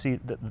everyone can see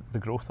the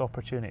growth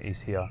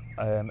opportunities here.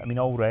 I mean,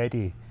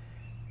 already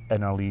in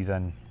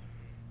Innerleithen,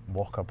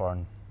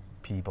 Walkerburn,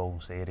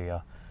 Peebles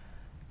area,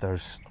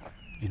 there's,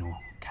 you know,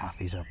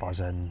 cafes are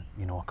buzzing,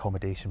 you know,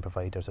 accommodation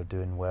providers are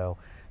doing well.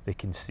 They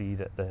can see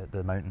that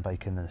the mountain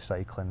biking and the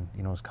cycling,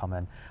 you know, is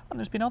coming. And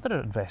there's been other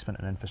investment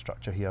in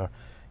infrastructure here.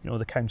 You know,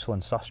 the council in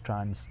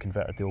Sustrans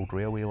converted the old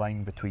railway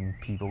line between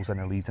Peebles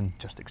and Innerleithen,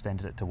 just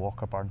extended it to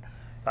Walkerburn.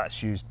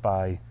 That's used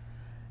by,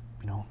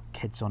 you know,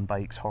 kids on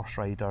bikes, horse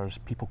riders,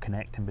 people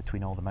connecting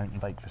between all the mountain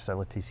bike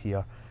facilities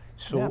here.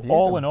 So Yeah, I've used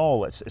all them. in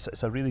all,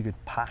 it's a really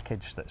good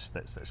package that's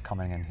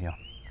coming in here.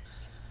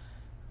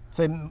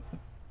 So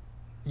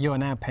you are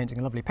now painting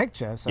a lovely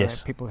picture, so Yes.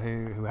 that people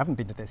who haven't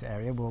been to this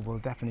area will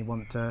definitely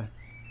want to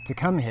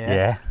come here.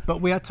 Yeah.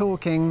 But we are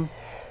talking,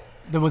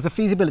 there was a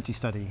feasibility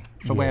study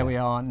for where Yeah. we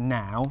are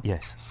now.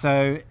 Yes.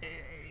 So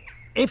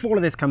if all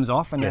of this comes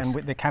off, and Yes.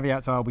 then the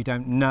caveats are we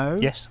don't know,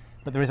 Yes.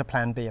 but there is a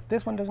plan B if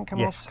this one doesn't come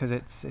Yes. off, because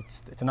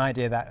it's an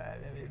idea that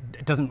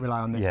it doesn't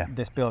rely on Yeah.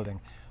 this building.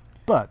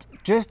 But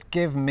just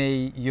give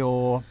me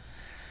your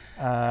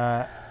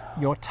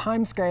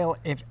timescale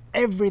if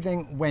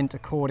everything went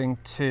according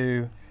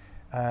to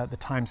the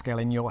timescale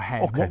in your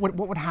head. Okay. What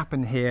would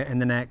happen here in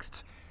the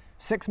next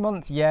 6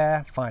 months,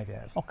 year, 5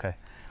 years? Okay.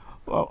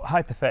 Well,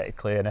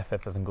 hypothetically, and if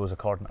everything goes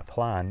according to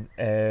plan,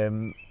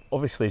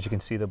 obviously, as you can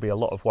see, there'll be a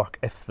lot of work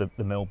if the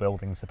mill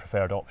building's the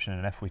preferred option,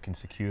 and if we can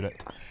secure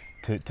it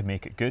to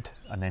make it good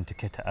and then to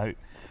kit it out.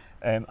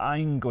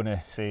 I'm going to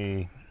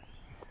say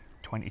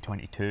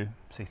 2022,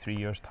 say 3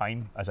 years'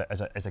 time, as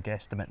a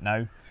guesstimate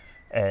now.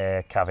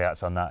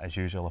 Caveats on that, as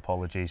usual,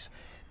 apologies,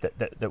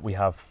 that we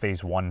have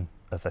phase 1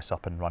 of this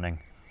up and running.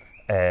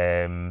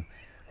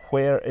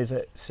 Where is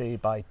it, say,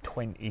 by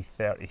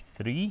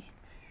 2033?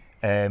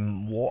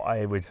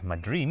 My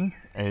dream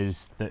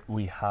is that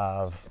we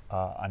have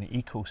an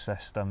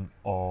ecosystem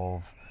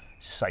of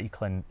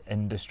cycling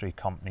industry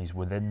companies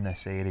within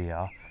this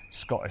area,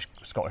 Scottish,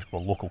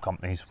 well, local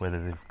companies,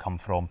 whether they've come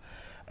from.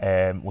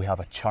 We have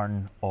a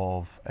churn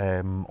of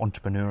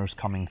entrepreneurs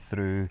coming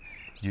through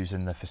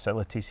using the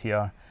facilities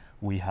here.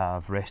 We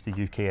have rest of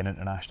UK and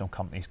international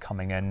companies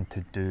coming in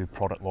to do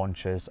product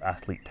launches,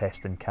 athlete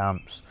testing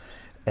camps,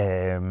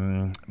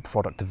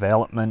 product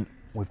development.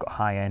 We've got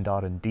high-end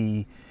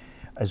R&D.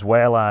 as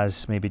well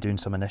as maybe doing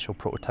some initial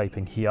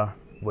prototyping here.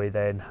 We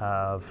then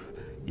have,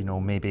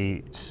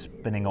 maybe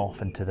spinning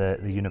off into the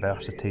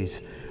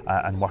universities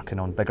and working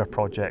on bigger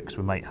projects.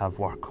 We might have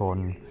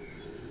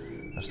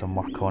there's some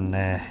work on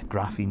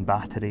graphene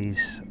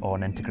batteries,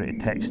 on integrated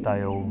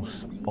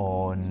textiles,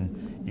 on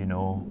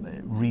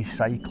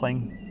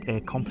recycling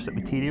composite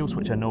materials,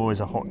 which I know is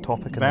a hot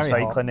topic in the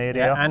cycling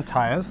area. Yeah, and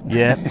tyres.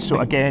 Yeah,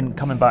 so again,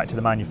 coming back to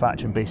the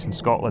manufacturing base in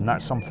Scotland,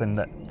 that's something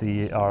that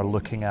they are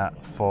looking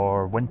at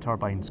for wind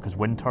turbines, because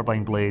wind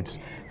turbine blades,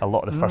 a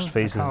lot of the first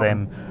phases of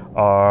them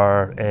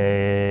are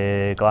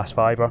glass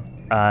fibre,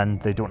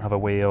 and they don't have a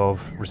way of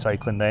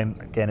recycling them.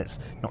 Again, it's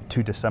not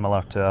too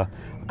dissimilar to a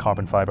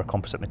carbon fibre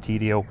composite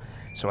material.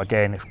 So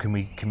again, can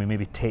we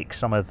maybe take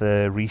some of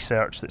the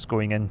research that's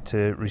going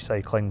into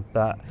recycling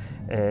that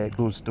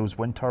those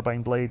wind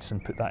turbine blades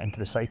and put that into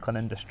the cycling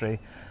industry?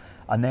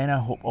 And then I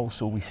hope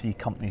also we see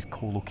companies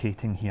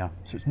co-locating here.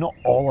 So it's not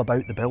all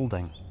about the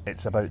building,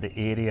 it's about the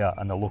area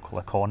and the local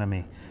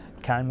economy.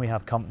 Can we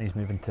have companies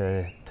moving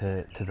to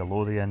the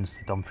Lothians,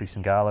 to Dumfries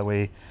and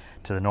Galloway,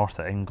 to the north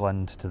of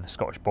England, to the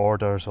Scottish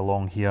borders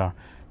along here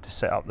to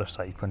set up their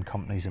cycling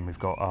companies, and we've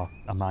got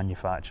a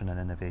manufacturing and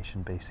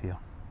innovation base here.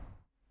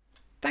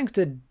 Thanks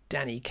to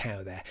Danny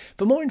Cowe there.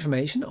 For more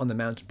information on the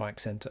Mountain Bike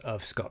Centre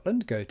of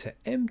Scotland, go to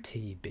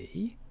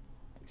mtbcos.co.uk.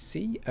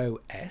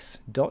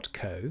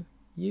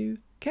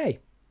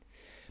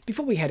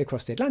 Before we head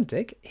across the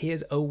Atlantic,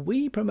 here's a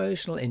wee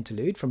promotional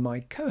interlude from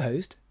my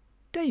co-host,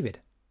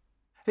 David.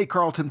 Hey,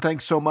 Carlton,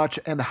 thanks so much.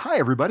 And hi,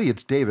 everybody,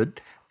 it's David.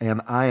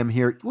 And I am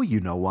here, well, you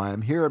know why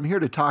I'm here. I'm here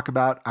to talk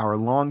about our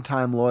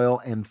longtime loyal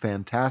and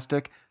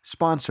fantastic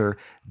sponsor,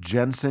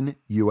 Jensen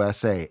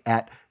USA,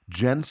 at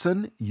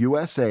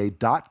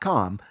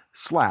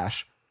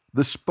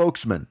jensenusa.com/the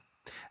spokesman.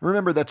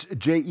 Remember, that's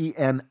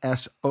JENSON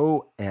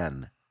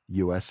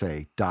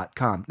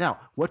USA.com. Now,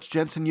 what's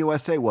Jensen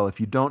USA? Well,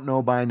 if you don't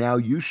know by now,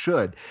 you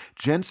should.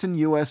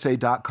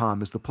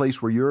 JensenUSA.com is the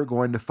place where you're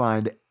going to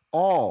find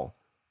all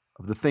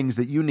of the things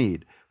that you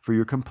need for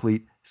your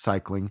complete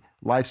cycling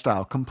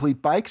lifestyle.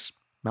 Complete bikes,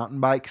 mountain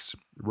bikes,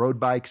 road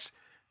bikes,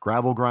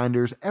 gravel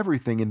grinders,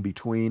 everything in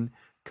between,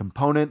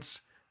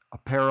 components,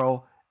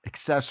 apparel,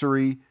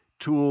 accessory,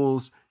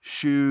 tools,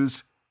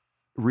 shoes,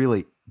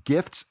 really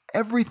gifts,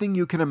 everything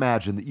you can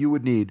imagine that you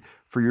would need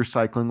for your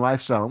cycling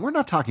lifestyle. And we're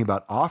not talking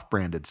about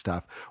off-branded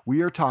stuff.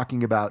 We are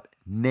talking about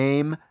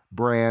name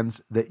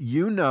brands that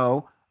you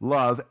know,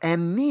 love,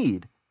 and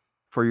need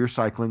for your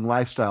cycling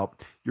lifestyle.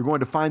 You're going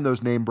to find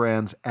those name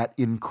brands at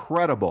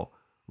incredible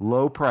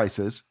low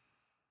prices,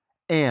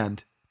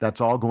 and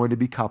that's all going to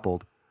be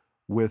coupled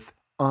with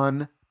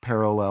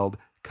unparalleled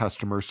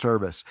customer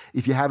service.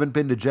 If you haven't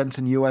been to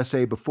Jensen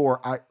USA before,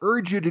 I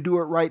urge you to do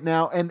it right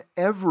now and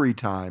every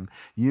time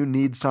you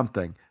need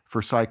something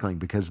for cycling,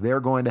 because they're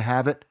going to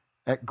have it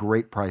at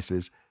great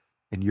prices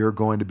and you're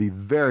going to be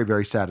very,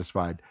 very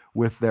satisfied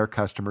with their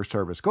customer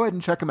service. Go ahead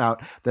and check them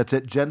out. That's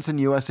at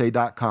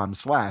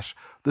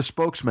jensenusa.com/the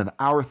spokesman.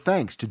 Our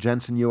thanks to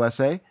Jensen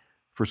USA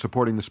for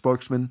supporting the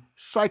Spokesman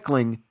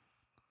Cycling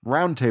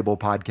Roundtable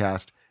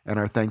podcast, and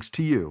our thanks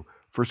to you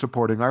for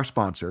supporting our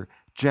sponsor,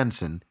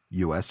 Jensen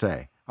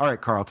USA. All right,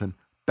 Carlton,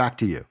 back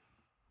to you.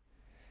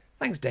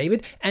 Thanks,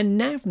 David. And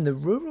now from the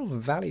rural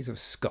valleys of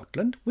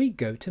Scotland, we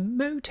go to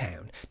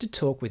Motown to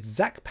talk with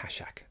Zach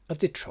Pashak of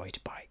Detroit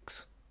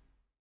Bikes.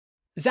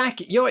 Zach,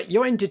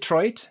 you're in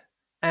Detroit,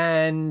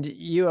 and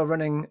you are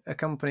running a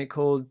company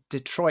called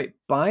Detroit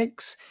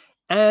Bikes.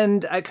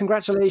 And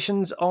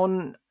congratulations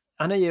on,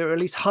 I know you're at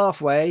least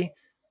halfway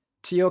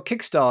to your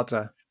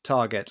Kickstarter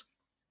target.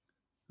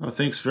 Oh,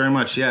 thanks very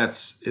much. Yeah,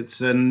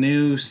 it's a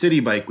new city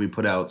bike we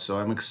put out.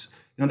 So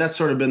that's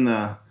sort of been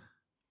the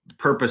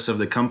purpose of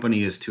the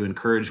company, is to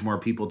encourage more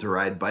people to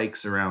ride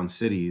bikes around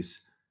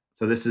cities.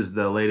 So this is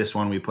the latest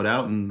one we put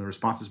out, and the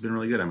response has been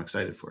really good. I'm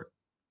excited for it.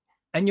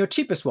 And your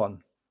cheapest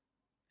one?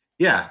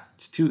 Yeah,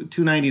 it's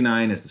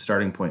 $299 is the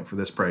starting point for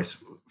this price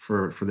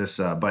for this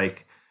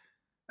bike.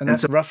 And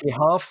that's roughly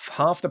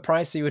half the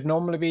price that you would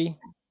normally be.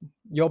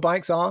 Your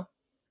bikes are?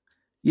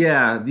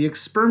 Yeah, the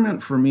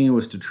experiment for me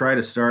was to try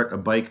to start a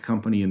bike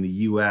company in the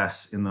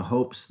US in the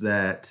hopes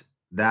that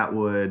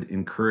would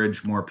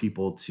encourage more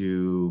people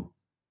to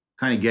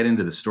kind of get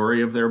into the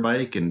story of their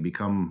bike and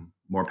become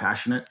more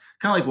passionate.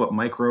 Kind of like what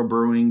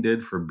microbrewing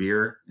did for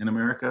beer in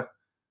America.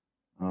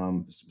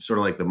 Sort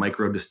of like the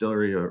micro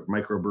distillery or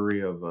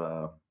microbrewery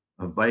of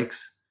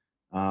bikes.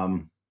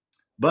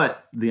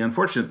 But the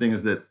unfortunate thing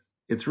is that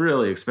it's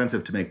really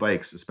expensive to make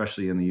bikes,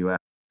 especially in the US,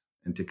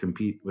 and to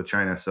compete with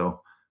China.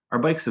 So our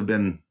bikes have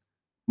been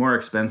more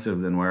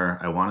expensive than where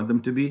I wanted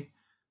them to be.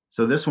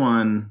 So this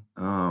one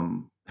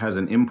has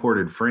an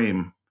imported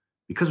frame.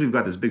 Because we've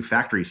got this big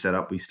factory set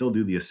up, we still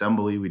do the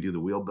assembly, we do the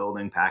wheel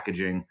building,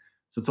 packaging.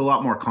 So it's a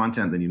lot more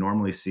content than you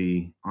normally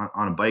see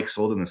on a bike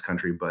sold in this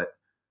country. But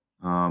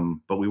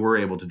we were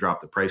able to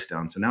drop the price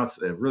down. So now it's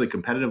a really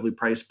competitively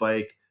priced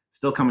bike,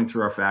 still coming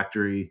through our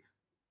factory.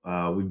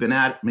 We've been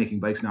at making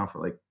bikes now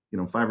for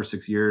 5 or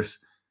 6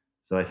 years.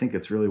 So I think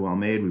it's really well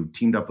made. We've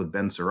teamed up with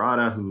Ben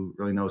Serrata, who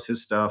really knows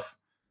his stuff.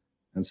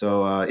 And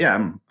so,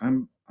 yeah,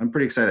 I'm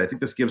pretty excited. I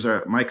think this gives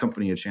my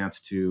company a chance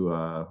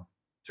to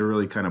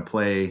really kind of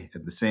play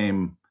at the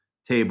same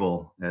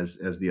table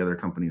as the other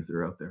companies that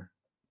are out there.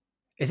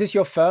 Is this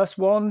your first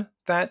one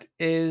that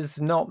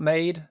is not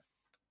made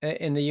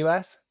in the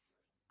US?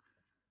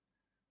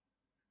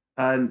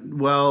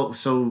 Well,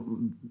 so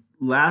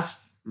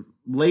last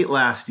late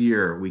last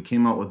year, we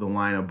came out with a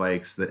line of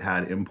bikes that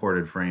had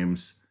imported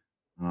frames,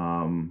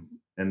 and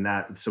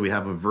that so we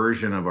have a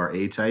version of our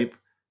A type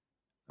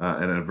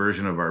and a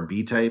version of our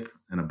B type,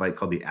 and a bike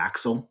called the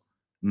Axle,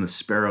 and the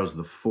Sparrow's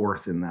the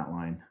fourth in that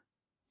line.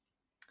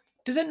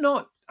 Does it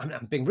not,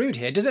 I'm being rude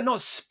here, does it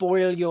not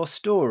spoil your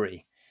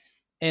story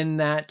in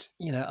that,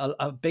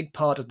 a big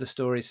part of the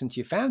story since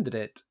you founded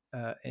it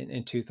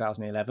in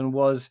 2011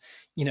 was,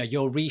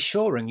 you're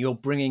reshoring, you're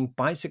bringing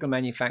bicycle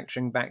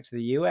manufacturing back to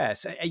the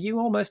US. Are you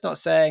almost not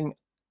saying,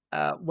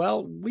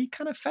 well, we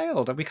kind of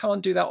failed and we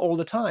can't do that all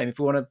the time if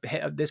we want to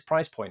hit at this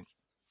price point?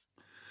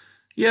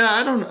 Yeah,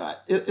 I don't know.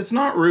 It's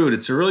not rude.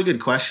 It's a really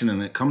good question,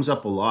 and it comes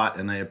up a lot.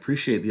 And I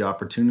appreciate the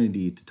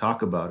opportunity to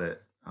talk about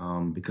it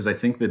because I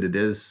think that it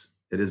is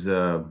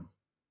a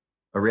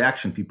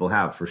reaction people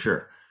have for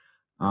sure.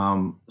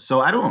 So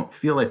I don't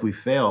feel like we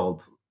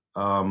failed.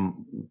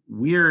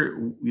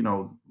 We're,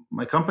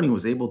 my company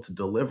was able to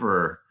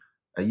deliver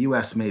a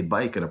U.S. made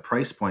bike at a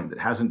price point that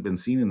hasn't been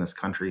seen in this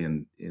country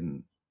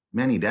in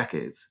many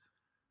decades.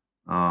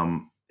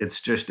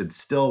 It's just it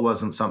still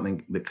wasn't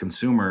something that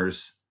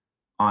consumers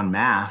en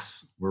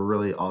masse were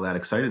really all that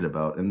excited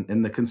about,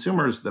 and the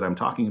consumers that I'm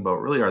talking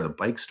about really are the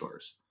bike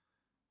stores.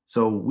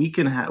 So we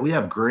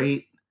have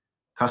great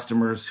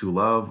customers who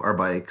love our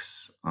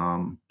bikes,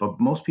 but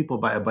most people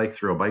buy a bike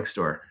through a bike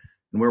store.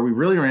 And where we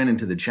really ran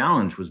into the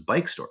challenge was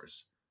bike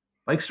stores.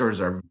 Bike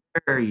stores are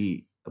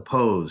very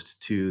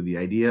opposed to the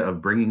idea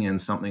of bringing in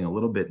something a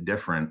little bit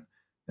different,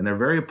 and they're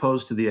very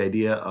opposed to the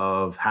idea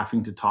of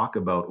having to talk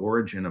about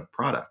origin of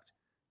product.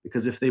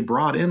 Because if they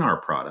brought in our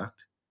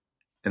product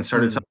and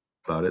started Mm. talking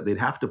about it, they'd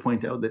have to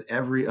point out that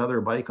every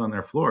other bike on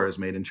their floor is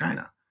made in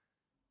China.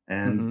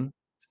 And Hmm.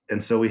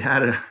 and so we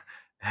had a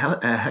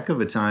heck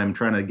of a time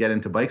trying to get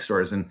into bike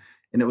stores, and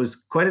it was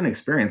quite an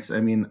experience.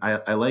 I mean,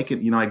 I like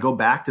it. I go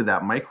back to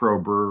that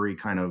microbrewery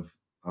kind of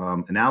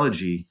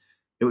analogy.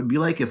 It would be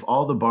like if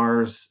all the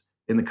bars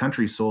in the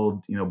country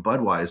sold,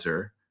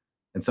 Budweiser,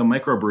 and some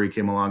microbrewery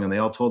came along and they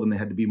all told them they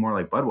had to be more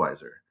like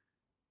Budweiser.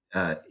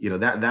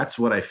 That's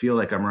what I feel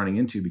like I'm running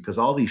into because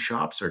all these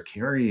shops are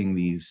carrying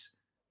these,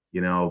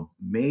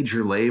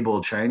 major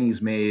label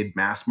Chinese made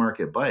mass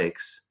market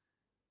bikes,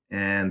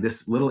 and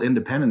this little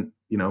independent,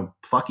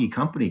 plucky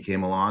company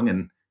came along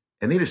and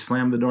they just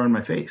slammed the door in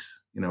my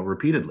face,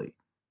 repeatedly,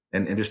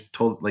 and just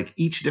told like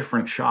each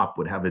different shop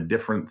would have a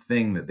different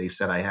thing that they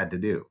said I had to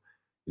do.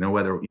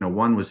 Whether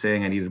one was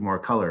saying I needed more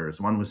colors,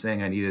 one was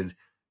saying I needed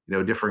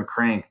a different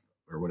crank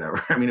or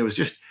whatever. I mean, it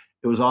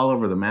was all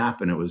over the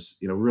map, and it was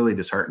really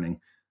disheartening.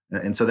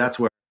 And so that's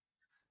where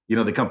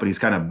the company's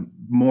kind of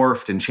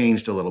morphed and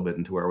changed a little bit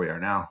into where we are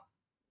now.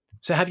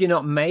 So have you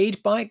not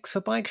made bikes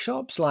for bike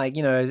shops? Like,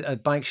 a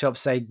bike shop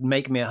say,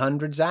 make me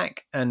 100,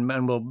 Zach, and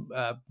we'll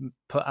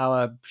put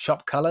our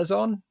shop colors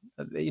on.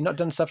 Have you not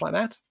done stuff like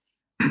that?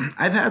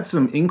 I've had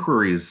some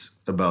inquiries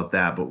about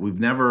that, but we've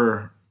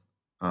never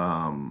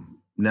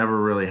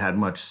really had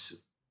much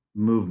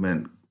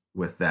movement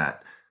with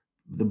that.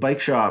 The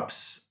bike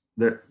shops,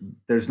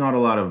 there's not a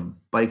lot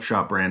of bike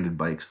shop branded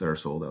bikes that are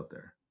sold out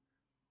there.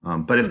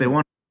 But if they Hmm.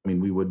 want, I mean,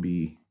 we would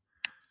be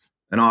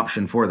an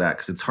option for that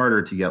because it's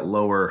harder to get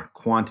lower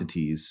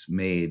quantities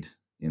made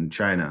in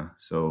China.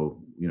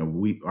 So,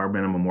 our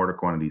minimum order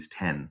quantity is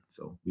 10.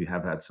 So we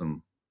have had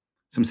some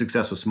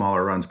success with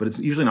smaller runs, but it's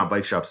usually not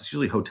bike shops. It's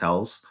usually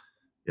hotels.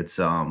 It's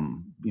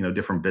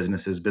different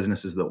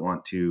businesses that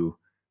want to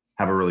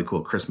have a really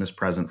cool Christmas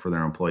present for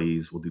their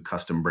employees. We'll do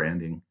custom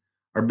branding.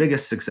 Our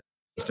biggest success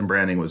in custom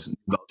branding was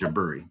Belgian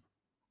Brewery.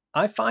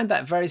 I find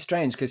that very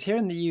strange because here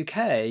in the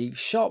UK,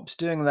 shops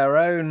doing their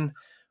own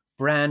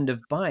brand of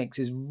bikes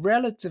is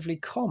relatively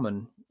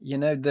common.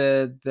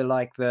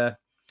 The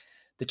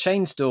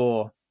chain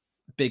store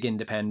big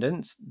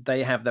independents,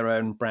 they have their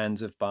own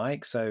brands of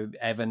bikes. So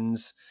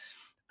Evans,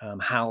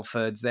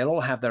 Halfords, they'll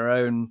all have their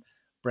own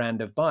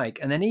brand of bike.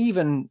 And then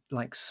even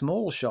like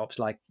small shops,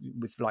 like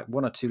with like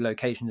one or two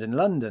locations in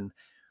London,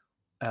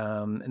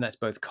 and that's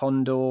both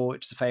Condor,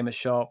 which is a famous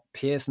shop.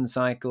 Pearson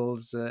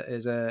Cycles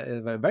is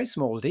a very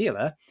small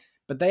dealer,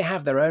 but they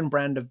have their own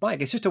brand of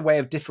bike. It's just a way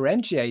of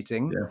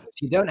differentiating. Yeah.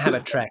 So you don't have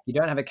a Trek, you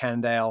don't have a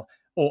Cannondale,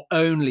 or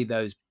only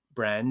those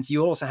brands.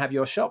 You also have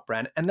your shop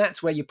brand, and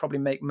that's where you probably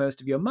make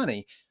most of your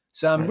money.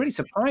 So I'm really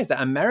surprised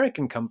that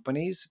American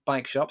companies,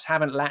 bike shops,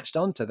 haven't latched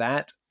onto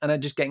that and are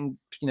just getting,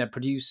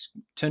 produce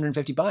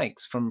 250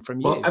 bikes from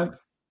Well, you.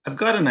 I've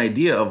got an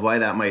idea of why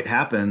that might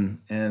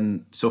happen.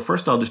 And so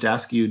first I'll just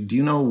ask you, do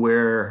you know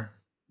where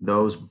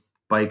those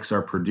bikes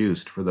are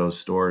produced for those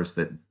stores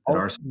that Oh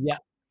are yeah,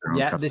 their own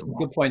yeah. This is custom a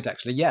ones? good point,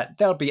 actually. Yeah,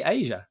 they'll be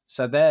Asia.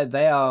 So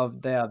they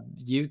are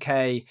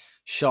UK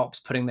shops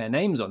putting their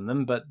names on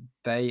them, but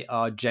they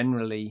are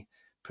generally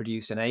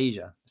produced in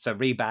Asia. So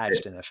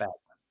rebadged in effect.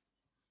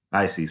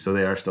 I see. So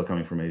they are still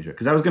coming from Asia.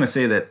 Because I was going to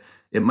say that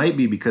it might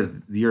be because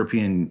the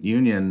European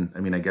Union. I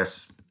mean, I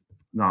guess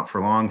not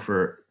for long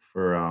for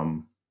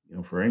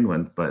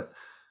England,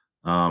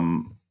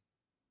 um,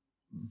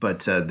 but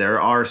there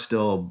are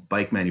still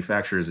bike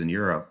manufacturers in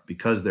Europe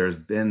because there's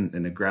been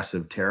an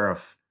aggressive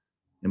tariff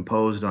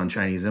imposed on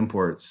Chinese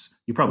imports.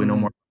 You probably know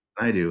Mm, more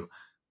than I do,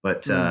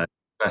 but mm,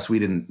 us we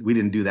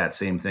didn't do that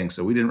same thing.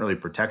 So we didn't really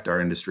protect our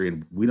industry,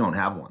 and we don't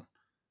have one.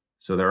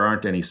 So there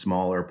aren't any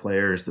smaller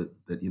players that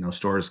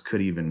stores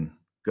could even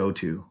go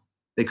to.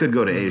 They could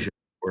go to mm, Asia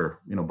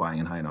or buying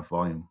in high enough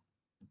volume.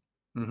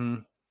 hmm.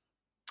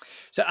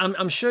 So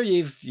I'm sure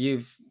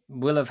you've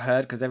will have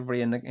heard, because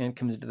everybody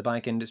comes into the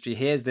bike industry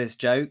hears this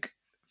joke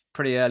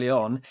pretty early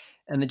on,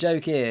 and the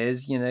joke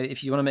is,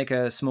 if you want to make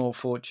a small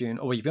fortune,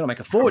 or if you want to make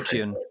a Right.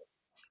 fortune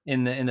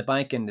in the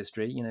bike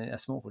industry, a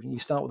small fortune, you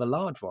start with a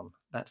large one.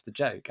 That's the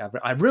joke.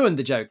 I ruined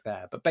the joke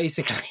there, but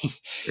basically,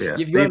 Yeah,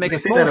 if you they, want to make they a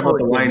say small that about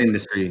the wine fortune,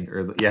 industry,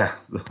 or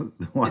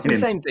the wine it's the industry.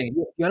 same thing.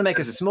 You want to make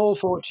a small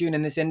fortune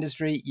in this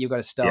industry, you've got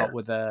to Yeah, start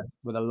with a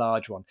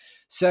large one.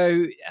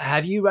 So,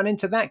 have you run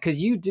into that? Because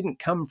you didn't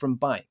come from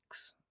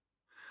bikes.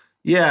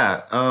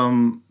 yeah.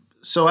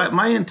 So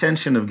my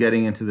intention of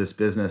getting into this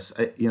business,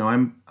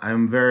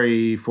 I'm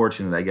very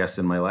fortunate, I guess,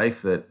 in my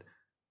life that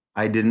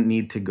I didn't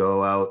need to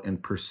go out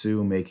and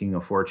pursue making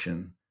a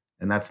fortune,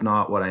 and that's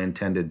not what I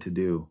intended to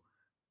do.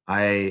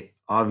 I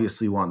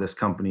obviously want this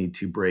company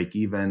to break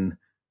even,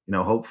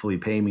 hopefully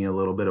pay me a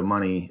little bit of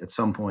money at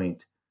some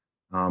point.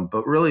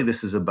 But really,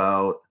 this is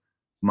about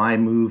my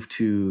move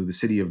to the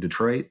city of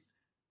Detroit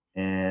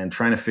and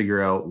trying to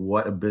figure out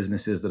what a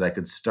business is that I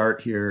could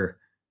start here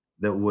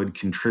that would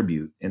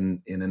contribute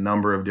in a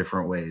number of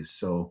different ways.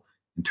 So,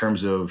 in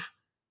terms of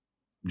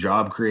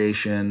job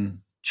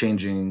creation,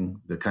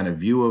 changing the kind of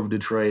view of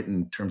Detroit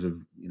in terms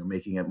of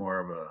making it more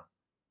of a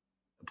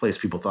place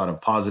people thought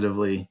of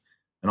positively,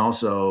 and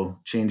also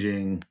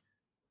changing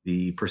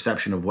the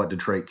perception of what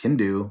Detroit can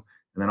do,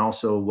 and then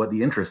also what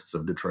the interests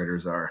of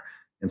Detroiters are.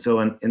 And so,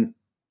 in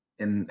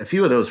a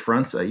few of those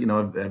fronts,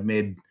 I've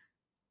made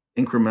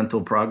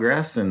incremental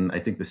progress, and I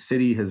think the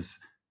city has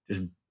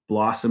just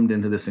blossomed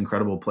into this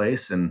incredible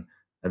place, and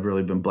I've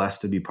really been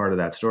blessed to be part of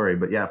that story.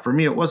 But yeah, for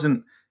me, it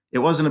wasn't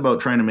about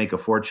trying to make a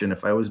fortune.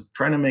 If I was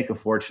trying to make a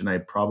fortune, I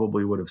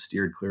probably would have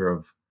steered clear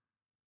of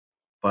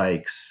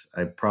bikes.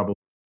 I probably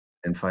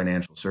in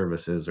financial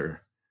services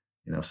or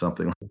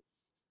something like.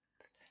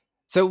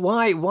 So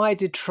why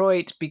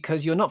Detroit?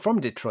 Because you're not from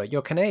Detroit.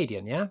 You're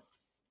Canadian, yeah?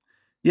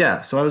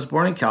 Yeah, so I was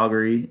born in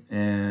Calgary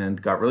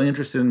and got really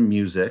interested in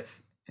music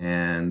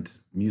and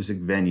music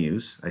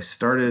venues. I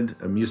started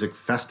a music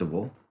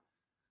festival,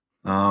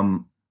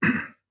 um,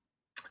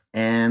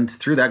 and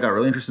through that got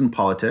really interested in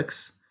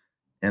politics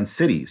and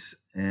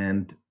cities,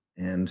 and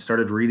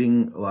started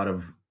reading a lot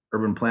of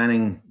urban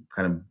planning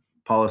kind of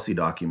policy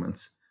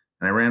documents.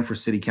 And I ran for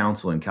city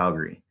council in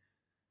Calgary.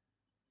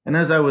 And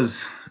as I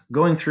was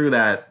going through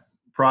that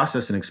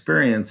process and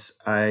experience,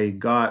 I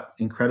got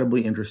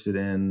incredibly interested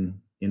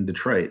in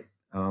Detroit.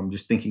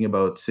 Just thinking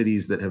about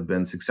cities that have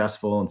been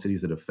successful and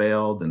cities that have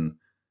failed, and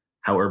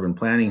how urban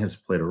planning has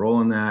played a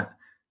role in that,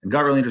 and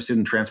got really interested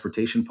in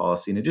transportation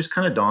policy. And it just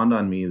kind of dawned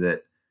on me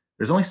that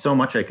there's only so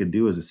much I could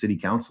do as a city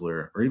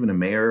councilor or even a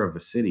mayor of a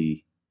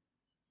city.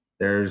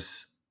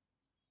 There's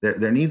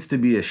there needs to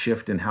be a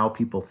shift in how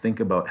people think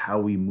about how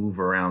we move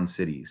around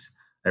cities.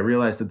 I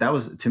realized that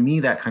was, to me,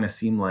 that kind of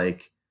seemed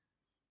like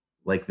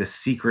this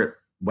secret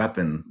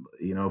weapon.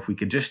 If we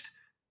could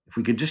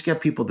just get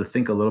people to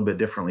think a little bit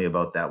differently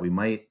about that, we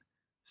might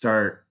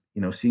start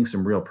seeing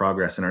some real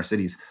progress in our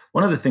cities.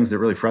 One of the things that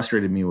really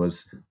frustrated me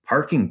was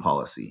parking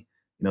policy.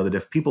 That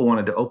if people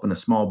wanted to open a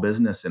small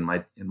business in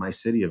my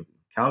city of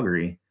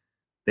Calgary,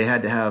 they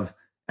had to have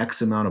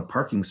X amount of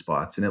parking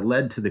spots, and it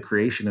led to the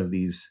creation of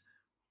these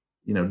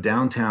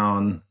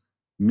downtown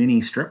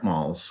mini strip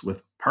malls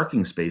with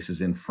parking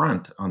spaces in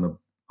front on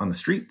the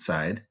street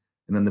side,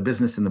 and then the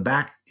business in the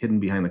back hidden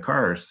behind the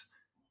cars,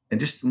 and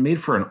just made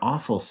for an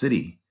awful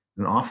city,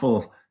 an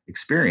awful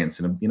experience,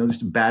 and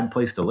just a bad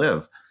place to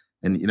live.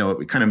 And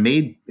it kind of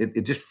made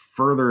it just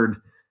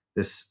furthered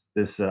this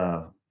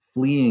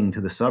fleeing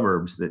to the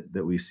suburbs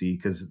that we see,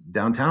 because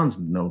downtown's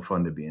no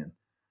fun to be in.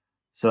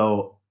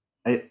 So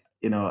I,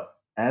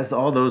 as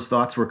all those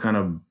thoughts were kind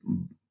of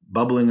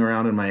bubbling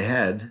around in my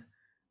head,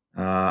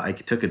 I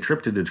took a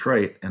trip to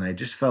Detroit and I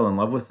just fell in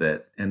love with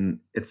it.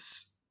 And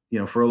it's,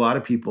 for a lot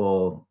of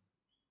people,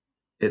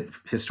 it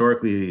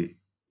historically,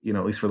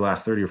 at least for the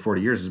last 30 or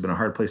 40 years, has been a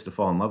hard place to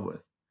fall in love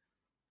with.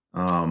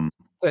 Um,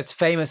 So it's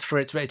famous for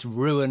its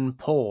ruin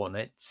porn.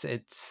 It's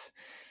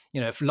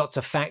lots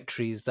of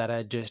factories that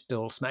are just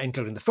all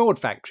including the Ford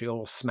factory,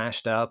 all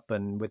smashed up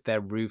and with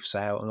their roofs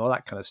out and all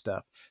that kind of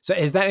stuff. So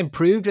has that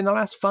improved in the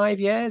last 5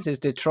 years? Is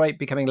Detroit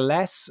becoming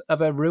less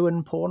of a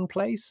ruin porn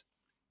place?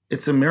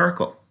 it's a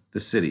miracle, the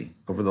city,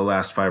 over the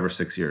last 5 or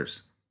 6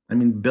 years. I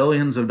mean,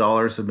 billions of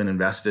dollars have been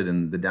invested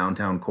in the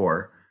downtown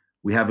core.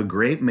 We have a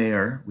great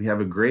mayor. We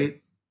have a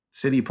great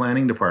city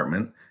planning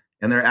department.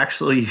 And they're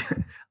actually,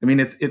 I mean,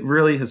 it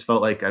really has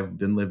felt like I've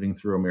been living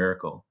through a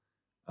miracle.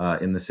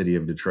 in the city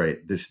of Detroit.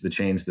 This the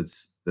change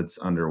that's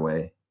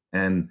underway,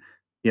 and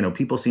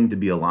people seem to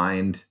be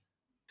aligned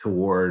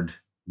toward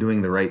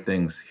doing the right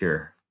things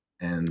here,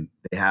 and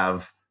they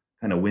have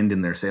kind of wind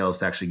in their sails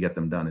to actually get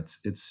them done.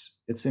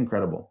 It's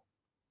incredible.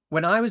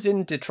 When I was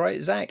in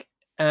Detroit, Zach,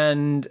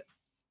 and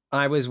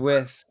I was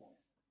with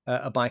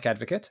a bike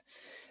advocate,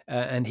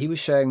 and he was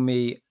showing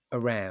me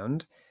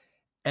around.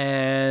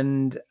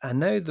 And I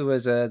know there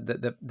was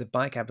the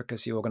bike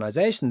advocacy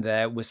organization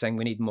there was saying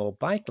we need more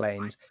bike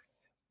lanes,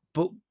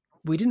 but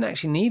we didn't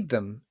actually need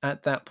them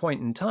at that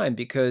point in time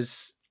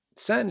because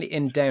certainly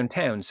in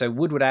downtown, so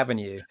Woodward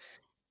Avenue,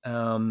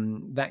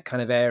 that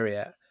kind of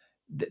area,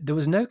 there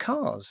was no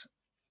cars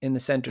in the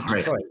center of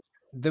Right. Detroit.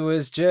 There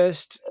was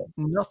just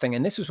nothing.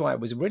 And this was why it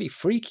was really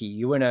freaky.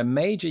 You were in a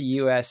major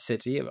US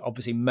city,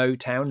 obviously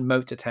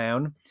Motor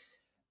Town,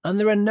 and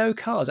there are no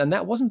cars. And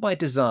that wasn't by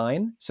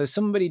design. So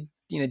somebody,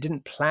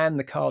 didn't plan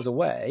the cars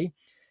away.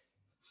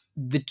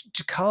 The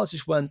cars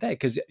just weren't there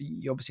because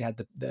you obviously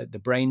had the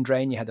brain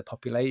drain, you had the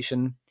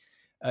population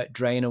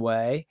drain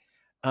away.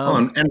 Oh,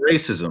 and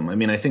racism. I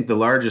mean, I think the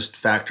largest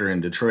factor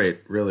in Detroit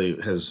really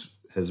has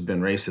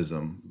been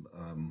racism.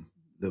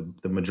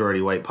 The majority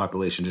white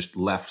population just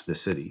left the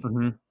city,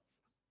 Mhm.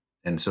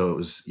 and so it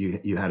was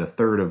you had a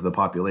third of the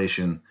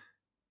population,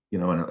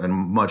 in a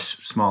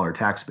much smaller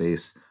tax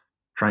base,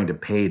 trying to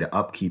pay to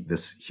upkeep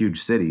this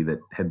huge city that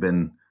had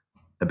been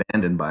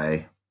abandoned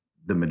by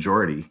the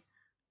majority,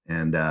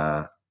 and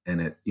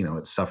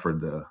it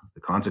suffered the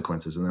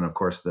consequences. And then of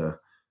course the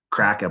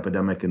crack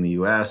epidemic in the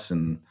U.S.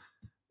 and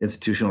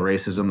institutional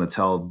racism that's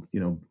held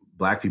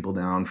black people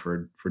down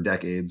for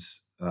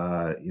decades.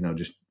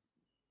 Just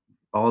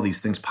all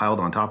these things piled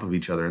on top of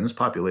each other, and this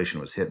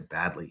population was hit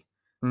badly.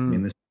 I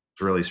mean, Mm. this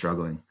is really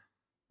struggling.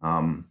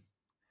 Um,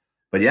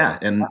 but yeah,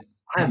 and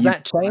Has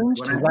that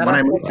changed? Has that when I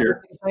aspect moved of the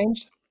here, city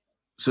changed?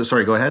 so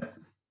sorry, go ahead.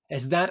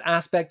 Has that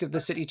aspect of the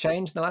city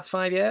changed in the last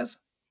 5 years?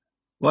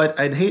 Well,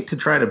 I'd hate to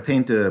try to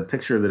paint a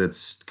picture that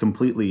it's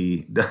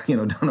completely, done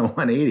a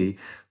 180,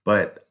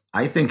 but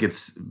I think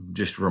it's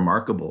just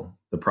remarkable,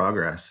 the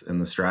progress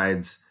and the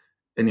strides.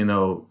 And,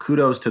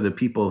 kudos to the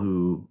people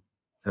who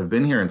have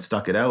been here and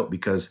stuck it out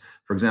because,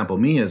 for example,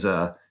 me as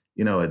a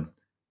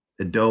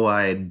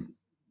doe-eyed,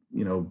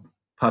 you know,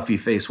 puffy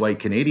face white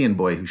Canadian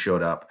boy who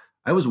showed up,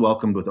 I was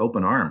welcomed with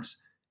open arms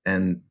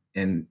and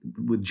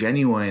with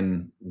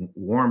genuine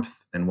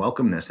warmth and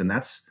welcomeness. And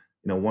that's,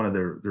 one of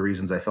the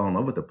reasons I fell in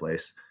love with the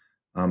place.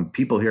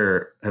 People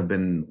here have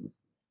been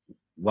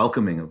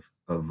welcoming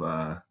of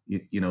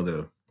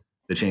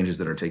the changes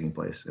that are taking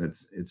place, and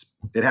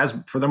it has,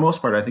 for the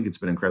most part, I think it's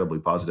been incredibly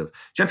positive.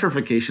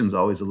 Gentrification is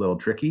always a little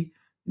tricky.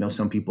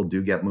 Some people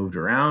do get moved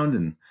around,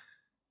 and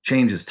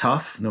change is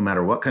tough, no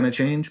matter what kind of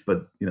change.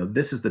 But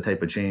this is the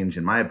type of change,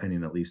 in my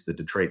opinion, at least, that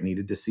Detroit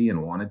needed to see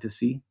and wanted to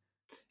see.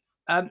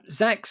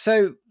 Zach,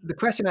 so the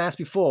question I asked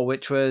before,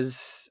 which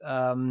was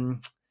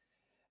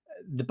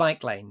the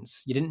bike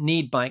lanes. You didn't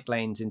need bike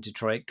lanes in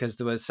Detroit because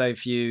there were so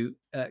few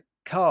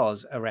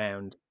cars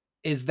around.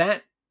 Is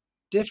that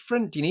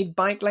different? Do you need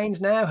bike lanes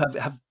now?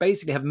 Have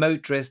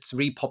motorists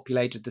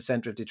repopulated the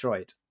center of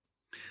Detroit?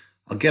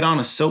 I'll get on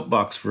a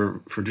soapbox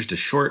for just a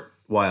short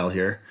while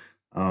here.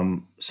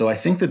 So I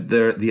think that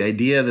the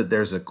idea that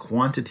there's a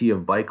quantity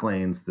of bike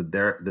lanes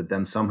that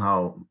then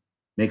somehow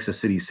makes a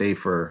city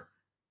safer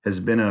has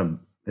been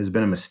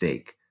a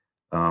mistake.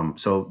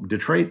 So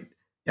Detroit,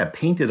 yeah,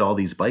 painted all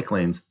these bike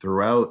lanes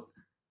throughout,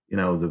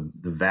 the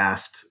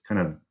vast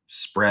kind of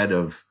spread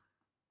of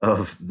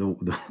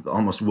the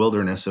almost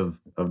wilderness of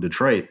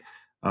Detroit.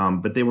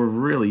 But they were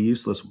really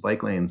useless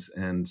bike lanes,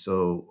 and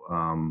so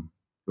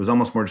it was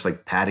almost more just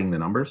like padding the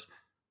numbers.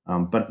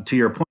 But to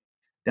your point,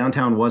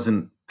 downtown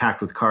wasn't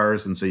packed with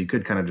cars, and so you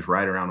could kind of just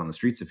ride around on the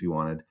streets if you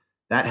wanted.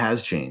 That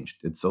has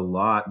changed. It's a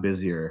lot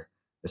busier,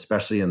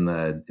 especially in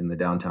the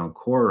downtown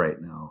core right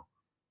now.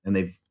 And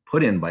they've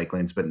put in bike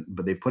lanes, but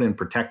they've put in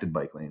protected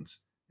bike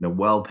lanes,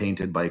 well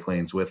painted bike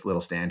lanes with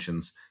little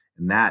stanchions,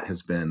 and that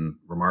has been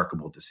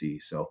remarkable to see.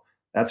 So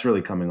that's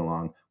really coming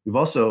along. We've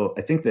also,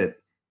 I think that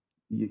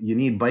you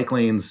need bike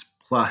lanes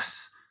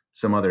plus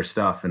some other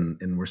stuff,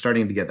 and we're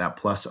starting to get that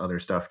plus other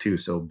stuff too.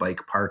 So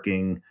bike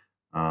parking,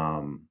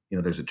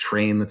 there's a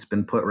train that's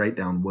been put right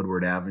down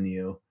Woodward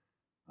Avenue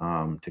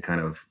to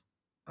kind of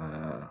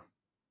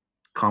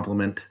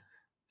complement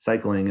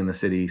cycling in the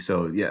city.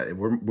 So yeah,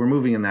 we're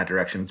moving in that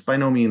direction. It's by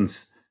no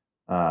means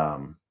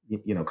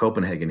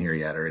Copenhagen here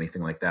yet or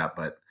anything like that,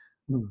 but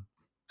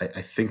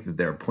I think that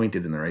they're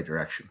pointed in the right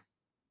direction.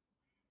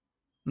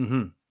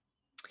 Mm-hmm.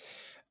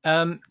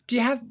 Do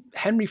you have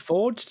Henry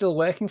Ford still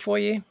working for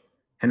you?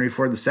 Henry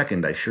Ford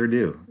II, I sure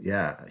do.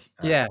 Yeah.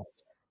 Yeah,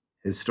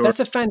 His story. that's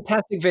a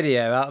fantastic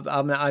video.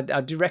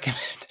 I do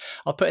recommend.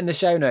 I'll put in the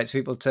show notes for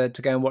people to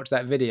go and watch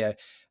that video.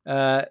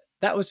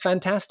 That was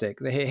fantastic.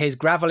 His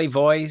gravelly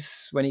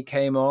voice when he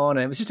came on,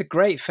 and it was just a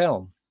great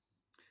film.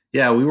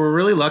 Yeah, we were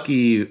really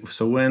lucky.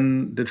 So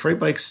when Detroit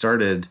Bikes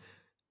started,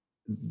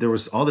 there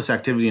was all this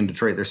activity in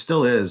Detroit. There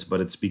still is, but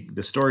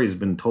the story has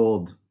been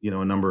told, a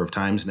number of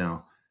times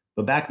now.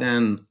 But back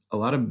then, a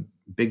lot of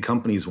big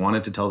companies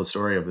wanted to tell the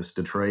story of this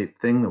Detroit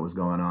thing that was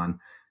going on.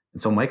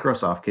 And so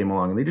Microsoft came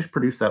along and they just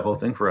produced that whole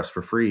thing for us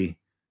for free,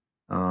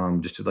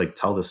 just to like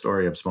tell the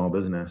story of small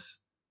business.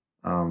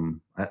 I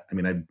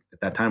mean, I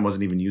at that time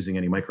wasn't even using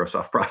any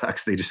Microsoft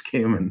products. They just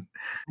came,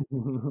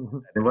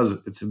 and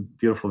it's a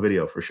beautiful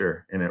video for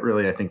sure. And it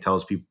really, I think,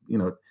 tells people,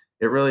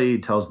 it really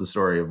tells the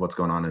story of what's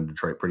going on in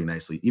Detroit pretty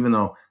nicely, even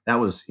though that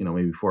was,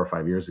 maybe 4 or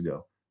 5 years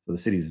ago. So the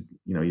city's,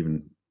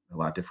 even a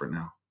lot different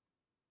now.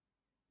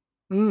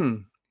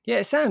 Yeah,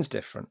 it sounds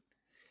different.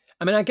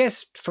 I mean, I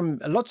guess from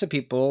lots of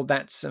people,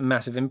 that's a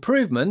massive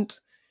improvement.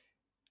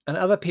 And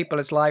other people,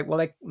 it's like, well,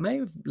 they may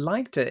have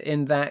liked it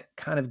in that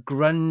kind of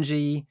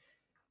grungy,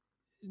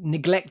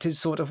 neglected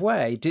sort of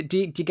way. Do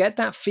you get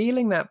that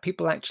feeling that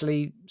people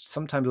actually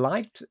sometimes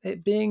liked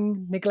it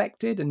being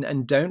neglected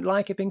and don't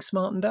like it being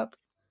smartened up?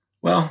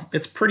 Well,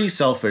 it's pretty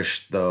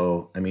selfish,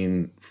 though. I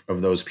mean,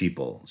 of those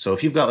people. So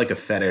if you've got like a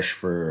fetish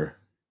for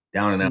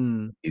down and out,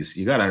 Mm,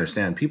 you got to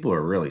understand people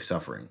are really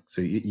suffering.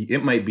 So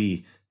it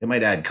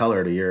might add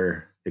color to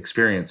your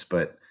experience,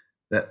 but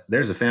that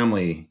there's a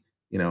family,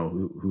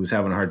 who's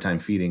having a hard time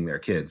feeding their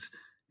kids,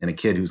 and a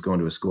kid who's going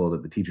to a school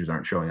that the teachers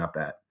aren't showing up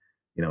at,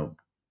 you know,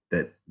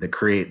 that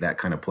create that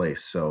kind of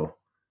place. So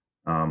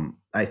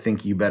I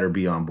think you better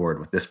be on board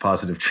with this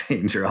positive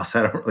change, or else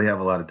I don't really have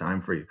a lot of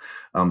time for you.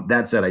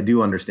 That said, I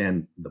do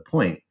understand the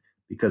point,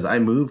 because I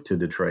moved to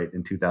Detroit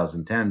in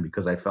 2010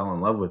 because I fell in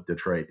love with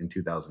Detroit in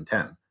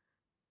 2010.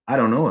 I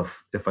don't know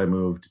if I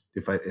moved,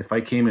 if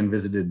I came and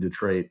visited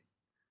Detroit,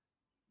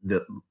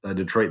 the a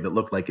Detroit that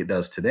looked like it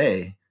does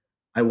today.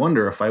 I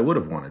wonder if I would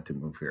have wanted to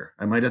move here.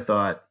 I might have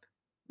thought,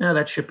 yeah,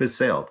 that ship has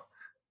sailed.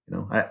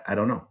 I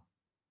don't know.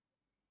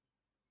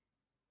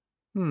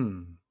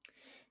 hmm.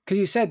 Because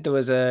you said there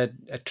was a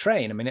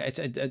train. I mean, it's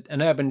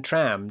an urban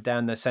tram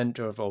down the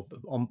centre of or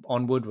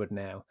on Woodward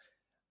now.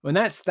 Well,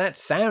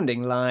 that's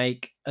sounding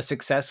like a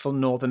successful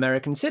North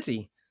American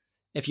city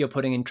if you're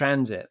putting in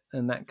transit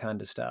and that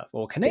kind of stuff,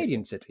 or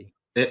Canadian city.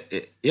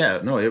 Yeah,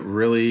 no, it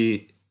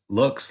really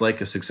looks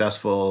like a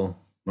successful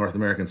North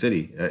American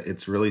city.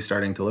 It's really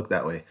starting to look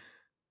that way.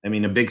 I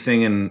mean, a big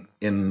thing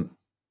in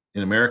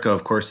America,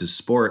 of course, is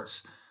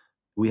sports.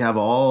 We have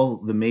all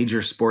the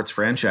major sports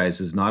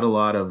franchises. Not a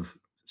lot of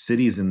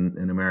cities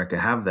in America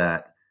have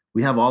that.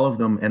 We have all of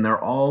them, and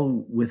they're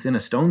all within a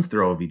stone's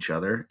throw of each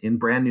other in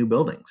brand new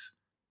buildings.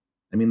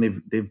 I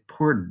mean, they've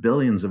poured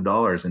billions of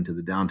dollars into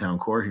the downtown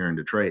core here in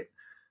Detroit.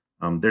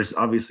 There's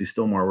obviously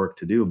still more work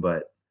to do,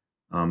 but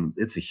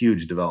it's a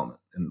huge development,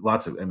 and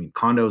I mean,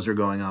 condos are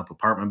going up,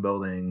 apartment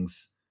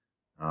buildings,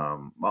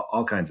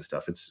 all kinds of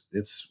stuff.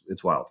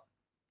 It's wild.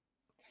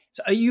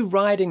 So are you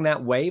riding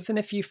that wave? Then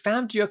if you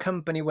founded your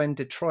company when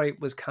Detroit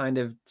was kind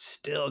of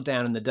still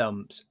down in the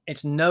dumps,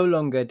 it's no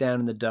longer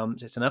down in the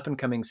dumps, it's an up and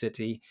coming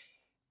city.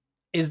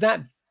 Is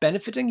that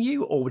benefiting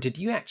you, or did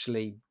you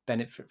actually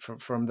benefit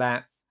from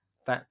that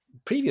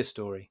previous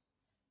story?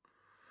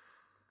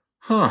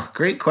 Huh,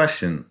 great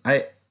question.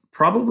 I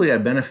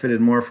benefited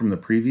more from the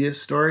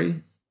previous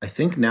story. I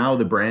think now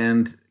the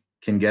brand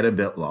can get a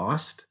bit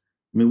lost.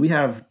 I mean, we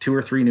have two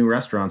or three new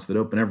restaurants that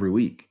open every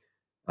week.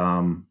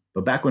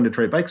 But back when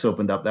Detroit Bikes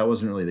opened up, that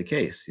wasn't really the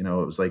case. It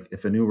was like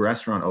if a new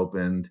restaurant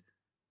opened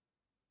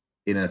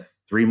in a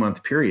 3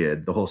 month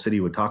period, the whole city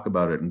would talk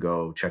about it and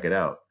go check it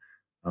out.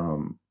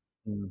 Um,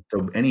 Mm.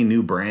 so any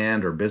new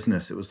brand or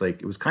business, it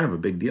was kind of a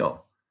big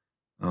deal.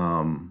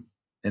 Um,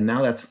 and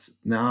now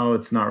it's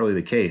not really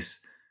the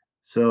case.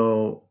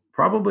 So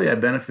probably I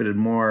benefited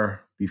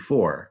more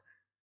before.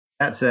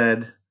 That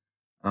said,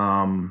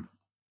 um,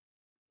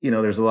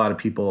 there's a lot of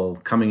people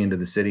coming into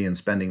the city and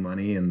spending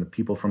money, and the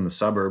people from the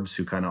suburbs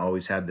who kind of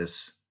always had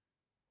this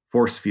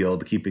force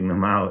field keeping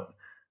them out,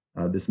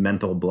 this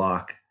mental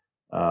block,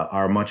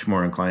 are much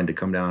more inclined to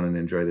come down and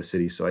enjoy the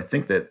city. So I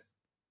think that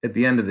at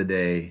the end of the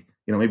day,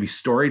 maybe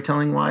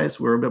storytelling wise,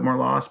 we're a bit more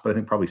lost, but I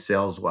think probably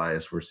sales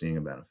wise, we're seeing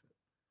a benefit.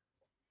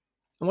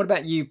 And what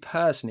about you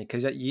personally?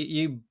 Because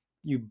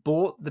you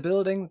bought the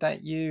building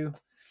that you're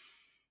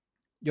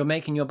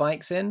making your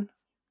bikes in.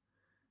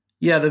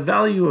 Yeah, the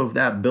value of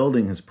that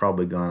building has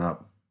probably gone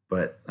up,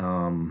 but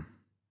the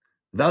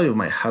value of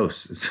my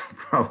house is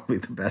probably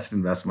the best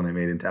investment I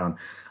made in town.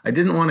 I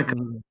didn't want to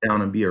come Mm.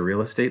 down and be a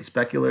real estate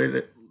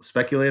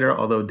speculator,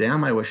 although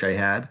damn, I wish I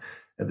had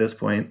at this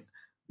point.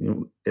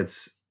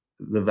 It's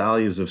the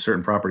values of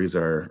certain properties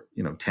are,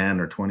 10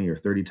 or 20 or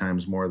 30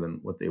 times more than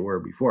what they were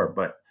before.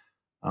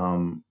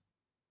 Um,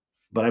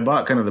 but I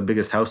bought kind of the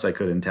biggest house I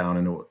could in town,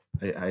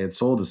 and I had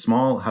sold a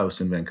small house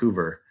in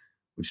Vancouver,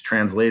 which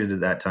translated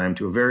at that time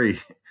to a very,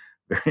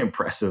 very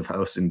impressive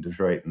house in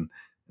Detroit, and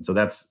so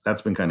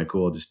that's been kind of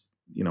cool. Just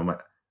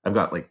I've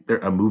got like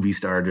a movie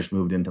star just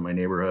moved into my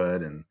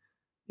neighborhood, and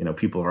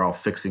people are all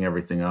fixing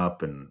everything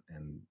up, and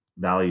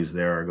values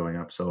there are going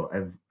up. So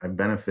I've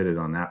benefited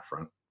on that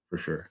front for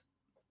sure.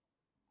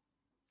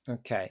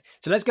 Okay,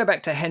 so let's go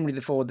back to Henry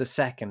the Ford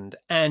II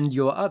and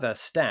your other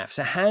staff.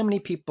 So how many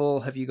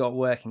people have you got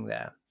working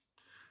there?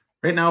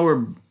 Right now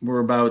we're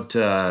about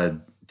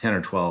 10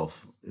 or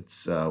 12.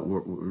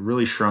 We're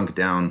really shrunk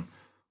down.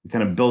 we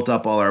kind of built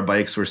up all our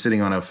bikes. We're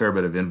sitting on a fair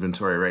bit of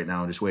inventory right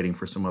now, just waiting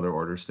for some other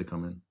orders to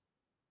come in.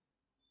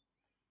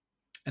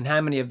 And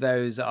how many of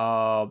those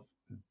are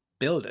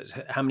builders?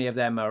 How many of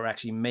them are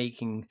actually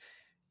making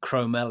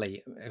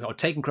chromelli or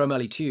taking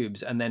chromelli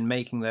tubes and then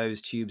making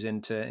those tubes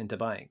into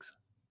bikes?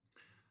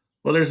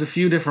 Well, there's a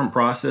few different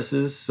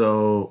processes.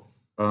 So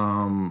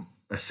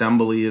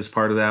assembly is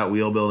part of that,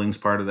 wheel building is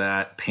part of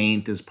that,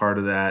 paint is part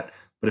of that.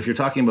 But if you're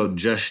talking about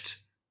just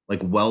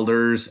like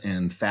welders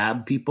and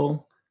fab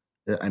people,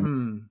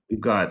 we've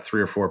got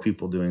 3 or 4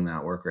 people doing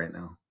that work right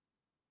now.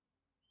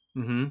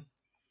 Mm-hmm.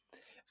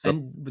 So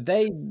And were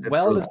they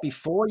welders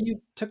before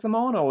you took them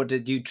on, or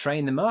did you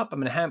train them up? I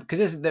mean, how,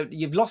 because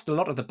you've lost a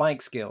lot of the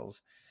bike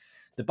skills,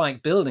 the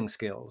bike building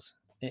skills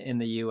in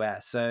the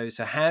US. So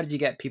how did you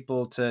get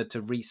people to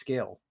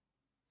reskill?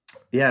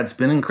 Yeah, it's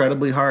been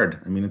incredibly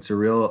hard. I mean, it's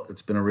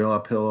been a real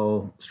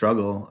uphill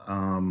struggle.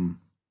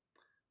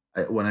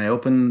 When I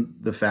opened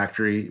the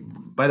factory,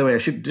 by the way, I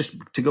should just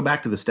to go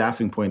back to the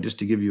staffing point, just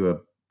to give you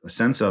a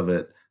sense of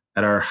it.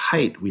 At our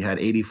height, we had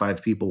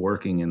 85 people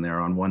working in there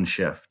on one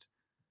shift.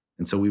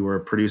 And so we were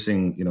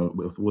producing,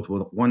 with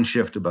one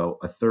shift, about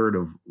a third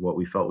of what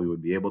we felt we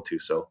would be able to.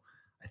 So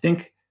I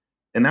think,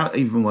 and that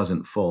even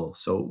wasn't full.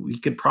 So we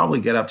could probably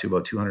get up to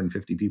about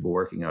 250 people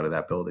working out of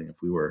that building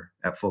if we were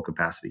at full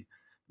capacity.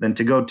 Then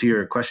to go to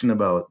your question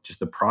about just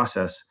the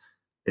process,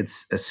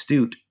 it's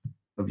astute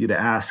of you to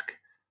ask.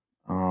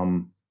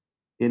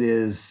 It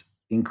is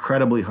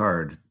incredibly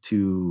hard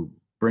to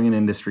bring an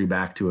industry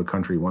back to a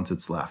country once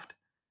it's left.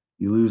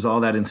 You lose all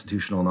that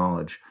institutional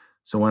knowledge.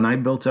 So when I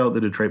built out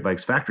the Detroit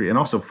Bikes factory, and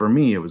also for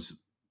me, it was,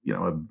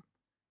 a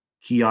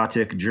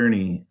chaotic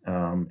journey,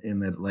 in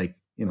that,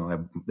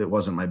 it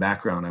wasn't my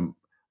background.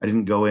 I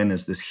didn't go in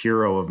as this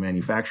hero of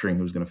manufacturing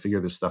who was going to figure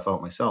this stuff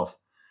out myself.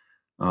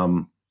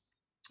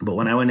 But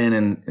when I went in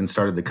and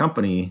started the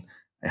company,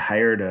 I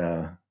hired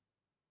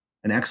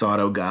an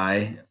ex-auto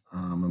guy,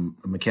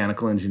 a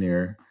mechanical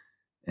engineer,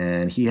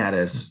 and he had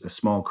a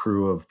small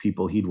crew of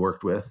people he'd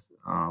worked with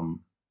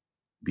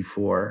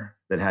before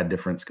that had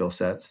different skill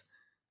sets.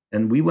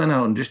 And we went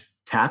out and just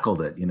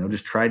tackled it,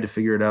 just tried to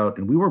figure it out.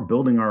 And we were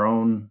building our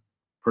own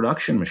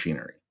production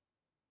machinery.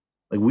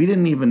 Like, we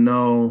didn't even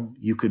know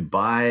you could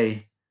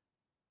buy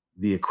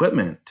the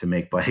equipment to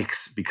make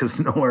bikes because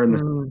nowhere in the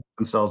system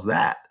sells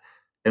that.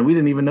 And we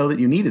didn't even know that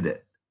you needed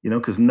it,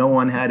 because no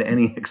one had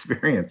any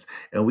experience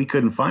and we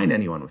couldn't find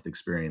anyone with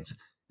experience.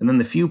 And then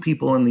the few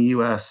people in the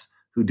US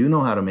who do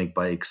know how to make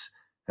bikes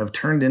have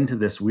turned into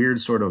this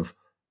weird sort of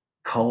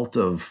cult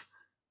of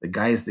the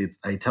guys that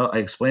I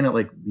explain it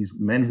like these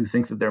men who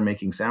think that they're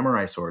making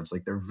samurai swords.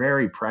 Like, they're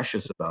very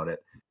precious about it.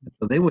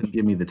 So they wouldn't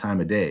give me the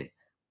time of day.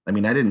 I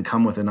mean, I didn't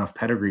come with enough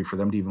pedigree for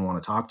them to even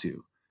want to talk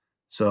to.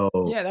 So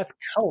Yeah, that's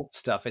cult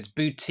stuff. It's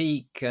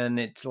boutique, and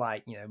it's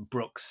like,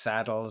 Brooks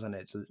saddles, and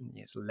it's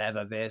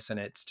leather this, and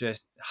it's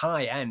just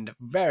high end,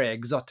 very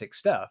exotic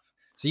stuff.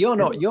 So you're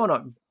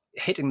not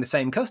hitting the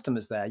same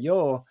customers there.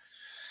 You're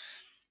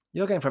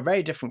going for a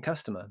very different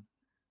customer.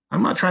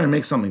 I'm not trying to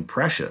make something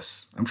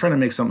precious. I'm trying to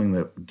make something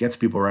that gets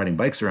people riding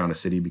bikes around a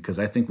city, because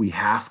I think we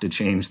have to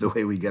change the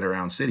way we get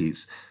around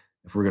cities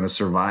if we're going to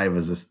survive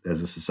as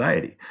a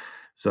society.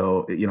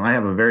 So, I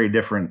have a very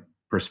different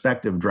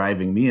perspective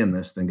driving me in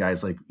this than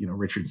guys like,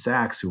 Richard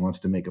Sachs, who wants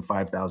to make a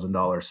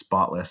 $5,000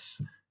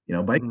 spotless,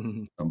 bike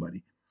for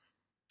somebody.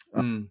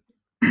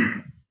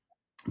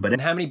 But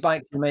And how many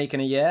bikes do you make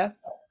in a year?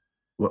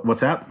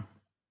 What's that?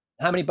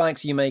 How many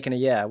bikes are you making a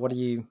year? What do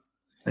you?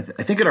 I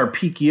think at our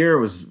peak year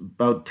was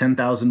about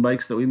 10,000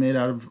 bikes that we made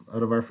out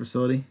of our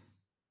facility.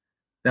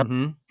 That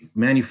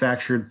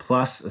manufactured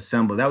plus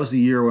assembled. That was the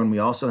year when we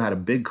also had a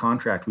big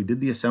contract. We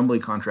did the assembly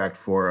contract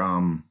for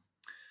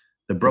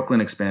the Brooklyn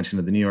expansion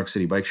of the New York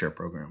City bike share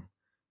program.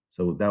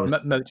 So that was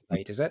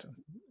Motivate, is it?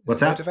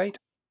 What's that? Motivate?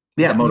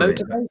 Yeah,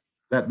 Motivate.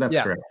 That's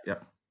correct. Yeah.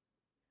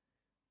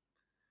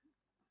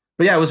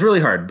 But yeah, it was really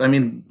hard. I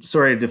mean,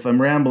 sorry if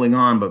I'm rambling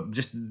on, but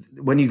just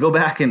when you go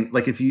back and,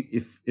 like,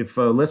 if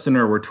a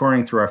listener were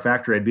touring through our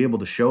factory, I'd be able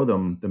to show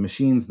them the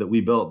machines that we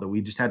built that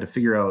we just had to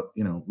figure out.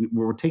 We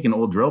were taking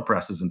old drill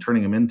presses and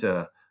turning them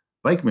into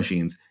bike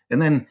machines.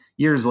 And then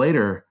years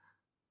later,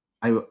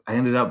 I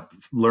ended up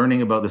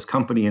learning about this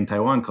company in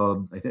Taiwan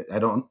called,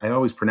 I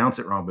always pronounce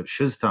it wrong, but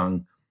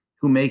Shiztong,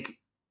 who make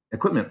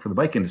equipment for the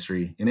bike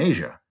industry in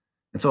Asia.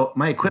 And so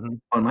my equipment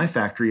on my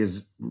factory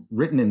is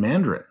written in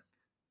Mandarin.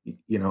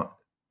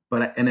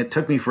 And it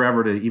took me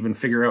forever to even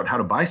figure out how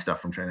to buy stuff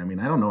from China. I mean,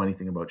 I don't know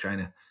anything about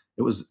China.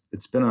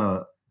 It's been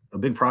a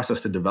big process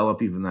to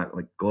develop even that,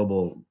 like,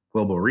 global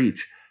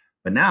reach.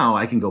 But now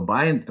I can go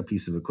buy a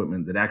piece of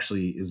equipment that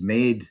actually is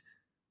made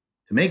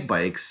to make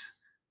bikes,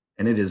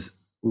 and it is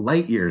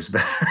light years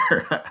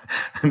better.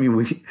 I mean,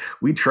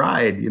 we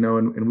tried,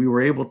 and we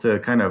were able to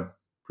kind of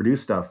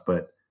produce stuff,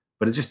 but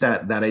it's just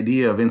that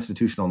idea of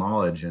institutional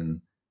knowledge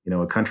and,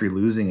 a country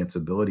losing its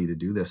ability to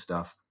do this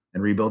stuff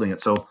and rebuilding it.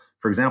 So,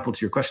 for example,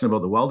 to your question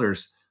about the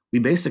welders, we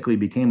basically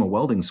became a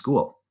welding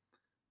school.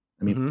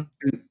 I mean,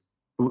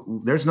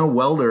 there's no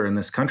welder in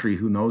this country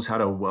who knows how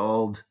to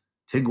weld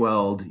TIG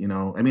weld,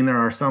 I mean, there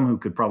are some who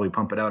could probably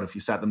pump it out if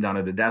you sat them down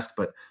at a desk,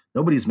 but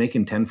nobody's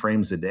making 10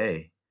 frames a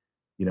day,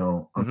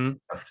 on Hmm.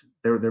 left.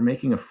 They're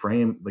making a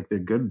frame, like the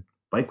good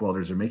bike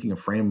welders are making a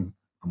frame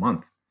a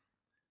month.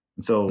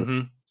 And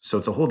Hmm. so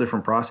it's a whole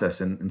different process.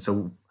 And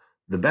so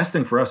the best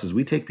thing for us is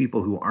we take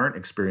people who aren't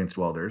experienced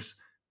welders,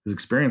 because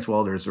experienced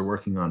welders are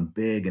working on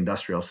big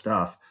industrial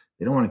stuff.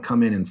 They don't want to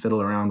come in and fiddle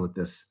around with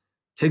this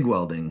TIG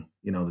welding,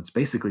 that's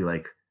basically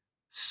like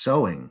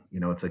sewing,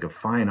 it's like a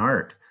fine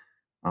art.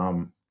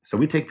 So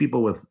we take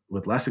people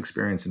with less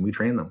experience and we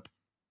train them.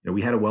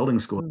 We had a welding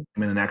school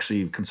come in and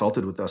actually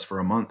consulted with us for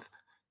a month,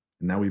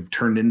 and now we've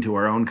turned into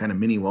our own kind of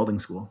mini welding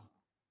school.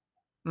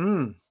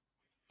 Mm.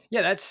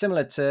 Yeah, that's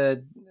similar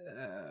to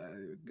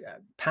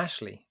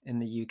Pashley in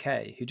the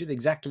UK, who did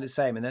exactly the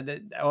same. And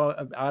I'd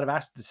have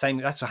asked the same.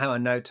 That's how I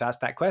know to ask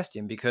that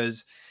question,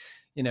 because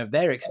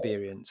their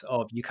experience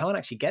of, you can't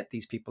actually get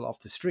these people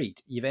off the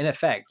street. In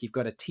effect, you've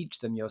got to teach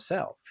them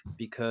yourself,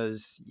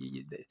 because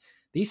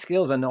these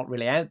skills are not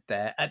really out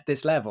there at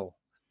this level.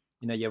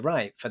 You're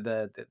right, for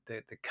the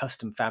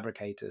custom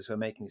fabricators who are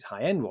making these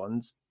high end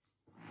ones,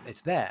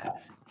 it's there,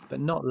 but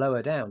not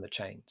lower down the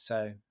chain.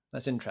 So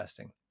that's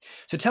interesting.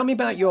 So tell me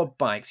about your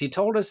bikes. You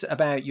told us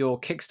about your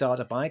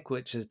Kickstarter bike,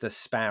 which is the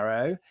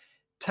Sparrow.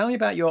 Tell me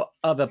about your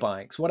other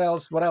bikes. What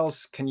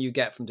else can you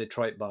get from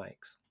Detroit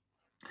Bikes?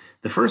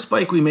 The first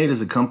bike we made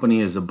as a company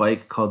is a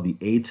bike called the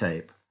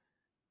A-Type.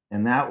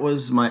 And that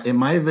was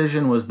my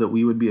vision was that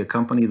we would be a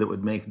company that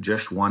would make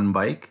just one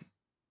bike,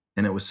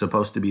 and it was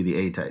supposed to be the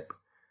A-Type.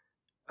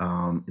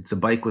 It's a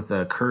bike with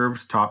a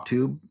curved top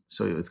tube,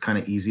 so it's kind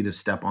of easy to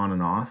step on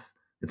and off.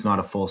 It's not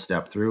a full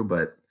step through,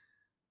 but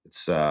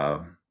it's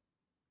uh,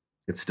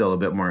 it's still a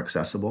bit more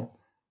accessible.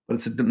 But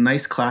it's a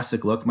nice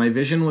classic look. My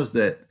vision was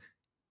that,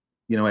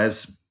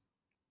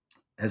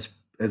 as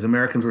as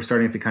Americans were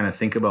starting to kind of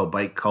think about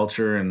bike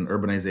culture and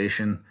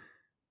urbanization,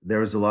 there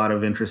was a lot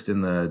of interest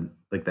in the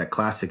like that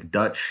classic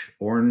Dutch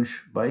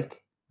orange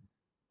bike.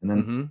 And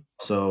then Mm-hmm.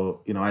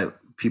 so, I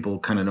people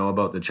kind of know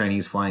about the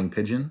Chinese flying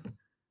pigeon.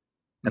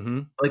 Mm-hmm.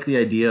 I like the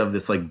idea of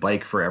this like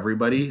bike for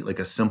everybody, like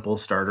a simple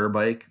starter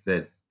bike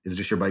that is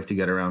just your bike to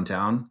get around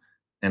town,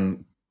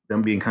 and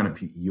them being kind of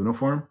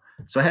uniform.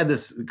 So I had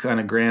this kind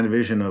of grand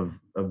vision of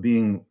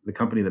being the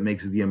company that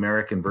makes the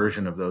American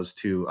version of those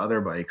two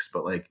other bikes,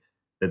 but like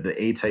that the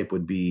A-Type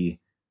would be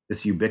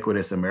this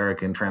ubiquitous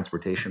American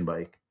transportation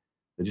bike.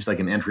 They're just like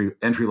an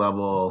entry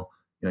level,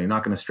 you're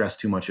not going to stress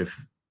too much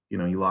if,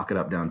 you lock it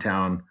up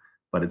downtown,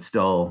 but it's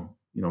still,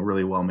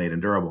 really well made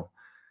and durable.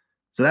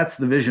 So that's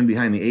the vision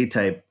behind the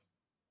A-Type.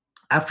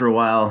 After a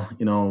while,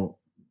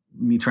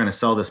 me trying to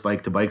sell this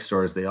bike to bike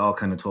stores, they all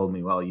kind of told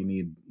me, well, you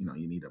need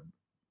a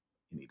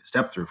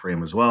step through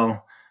frame as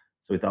well.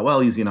 So we thought,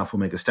 well, easy enough, we'll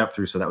make a step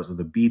through. So that was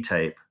the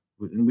B-Type.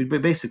 And we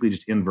basically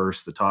just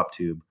inverse the top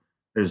tube.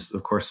 There's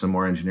of course some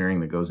more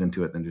engineering that goes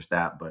into it than just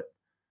that, but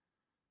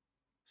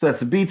so that's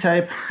the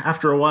B-Type.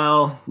 After a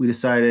while, we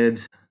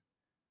decided,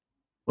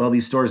 well,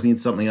 these stores need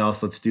something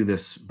else. Let's do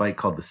this bike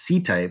called the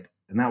C-Type,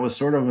 and that was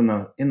sort of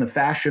in the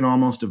fashion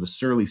almost of a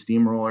Surly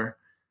steamroller.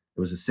 It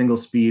was a single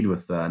speed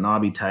with a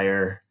knobby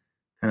tire,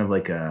 kind of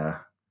like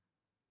a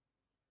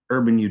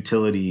urban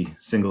utility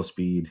single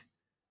speed.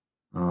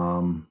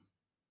 Um,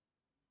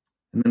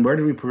 and then where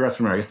did we progress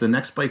from there? I guess the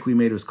next bike we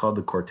made was called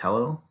the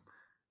Cortello.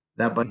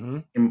 That bike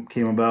Mm-hmm.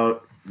 came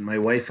about. My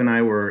wife and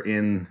I were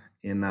in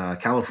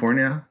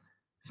California,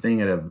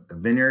 staying at a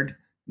vineyard, and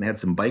they had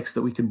some bikes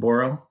that we could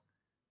borrow.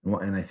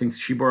 And I think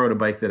she borrowed a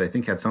bike that I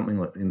think had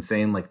something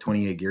insane like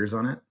 28 gears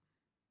on it,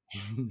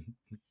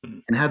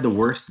 and had the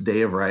worst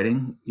day of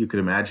riding you could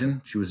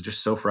imagine. She was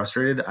just so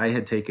frustrated.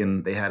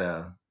 They had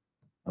a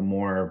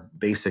more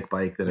basic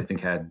bike that I think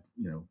had,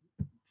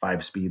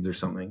 5 speeds or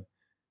something.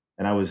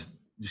 And I was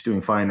just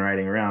doing fine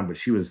riding around, but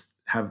she was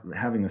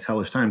having this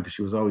hellish time because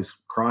she was always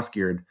cross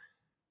geared.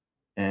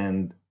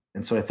 And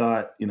so I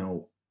thought,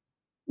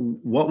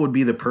 what would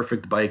be the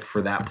perfect bike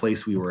for that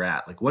place we were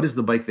at? Like, what is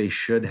the bike they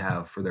should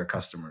have for their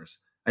customers?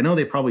 I know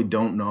they probably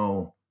don't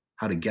know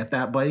how to get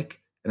that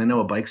bike. And I know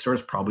a bike store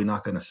is probably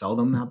not going to sell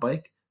them that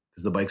bike,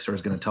 because the bike store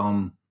is going to tell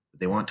them that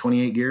they want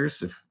 28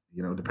 gears, if,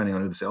 depending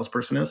on who the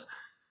salesperson is.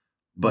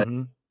 But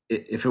Mm-hmm.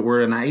 if it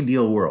were an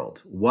ideal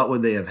world, what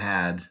would they have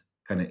had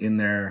kind of in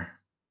their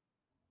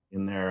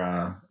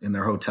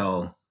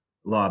hotel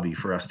lobby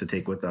for us to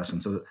take with us?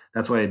 And so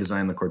that's why I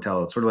designed the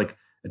Cortello. It's sort of like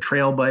a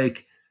trail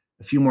bike,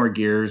 a few more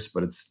gears,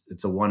 but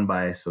it's a one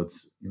by, so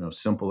it's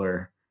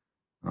simpler,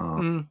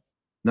 um, Mm.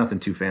 nothing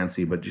too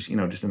fancy, but just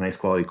a nice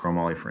quality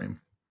chromoly frame.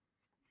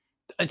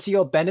 And so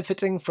you're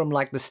benefiting from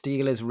like the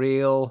steel is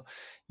real,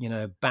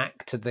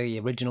 back to the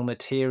original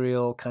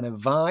material kind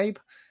of vibe?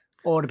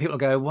 Or do people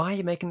go, why are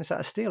you making this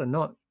out of steel and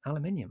not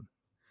aluminium?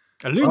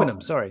 Well,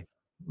 Aluminum, sorry.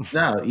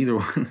 yeah, either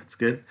one, that's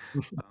good.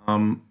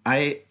 Um,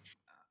 I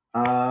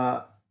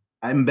uh,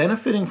 I'm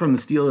benefiting from the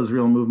Steel is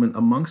Real movement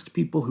amongst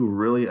people who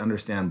really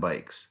understand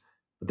bikes,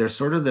 but there's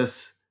sort of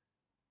this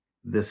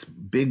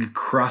big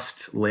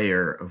crust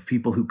layer of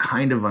people who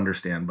kind of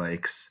understand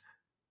bikes,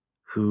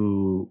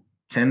 who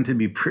tend to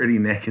be pretty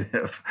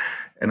negative.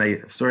 And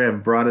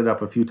I've brought it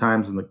up a few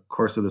times in the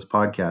course of this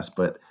podcast,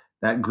 but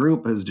that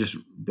group has just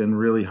been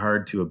really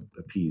hard to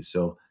appease.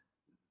 So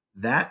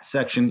that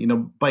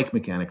section, bike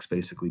mechanics,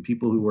 basically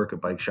people who work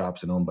at bike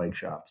shops and own bike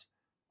shops,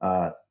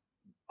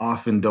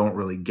 often don't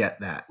really get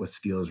that with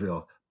steel is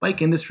real.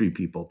 Bike industry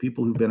people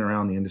who've been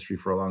around the industry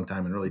for a long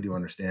time and really do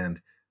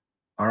understand,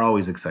 are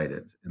always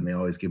excited, and they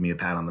always give me a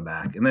pat on the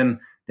back. And then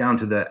down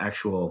to the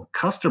actual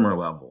customer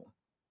level,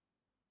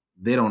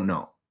 they don't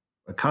know.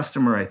 A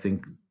customer, I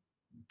think,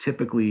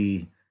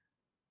 typically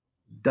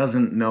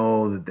doesn't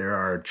know that there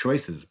are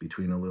choices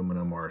between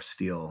aluminum or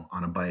steel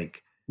on a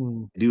bike.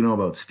 They do know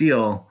about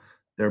steel.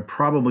 They're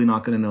probably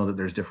not going to know that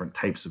there's different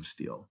types of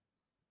steel.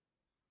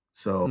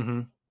 So,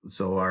 Mm-hmm.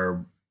 so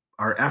our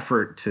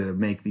effort to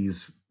make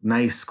these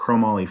nice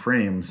chromoly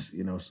frames,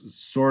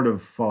 sort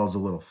of falls a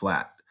little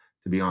flat,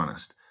 to be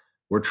honest.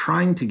 We're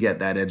trying to get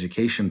that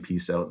education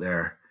piece out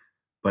there,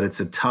 but it's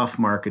a tough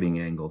marketing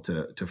angle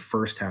to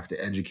first have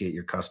to educate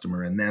your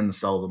customer and then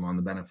sell them on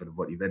the benefit of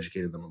what you've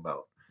educated them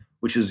about,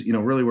 which is,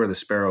 really where the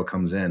Sparrow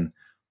comes in.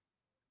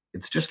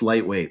 It's just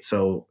lightweight.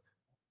 So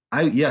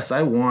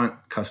I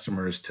want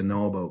customers to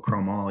know about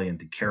chromoly and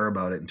to care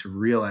about it and to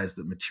realize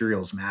that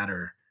materials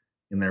matter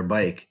in their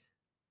bike,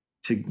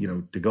 to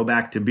go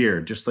back to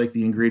beer, just like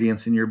the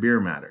ingredients in your beer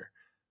matter.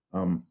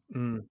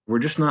 We're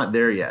just not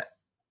there yet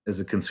as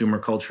a consumer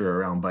culture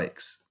around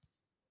bikes.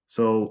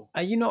 So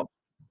Are you not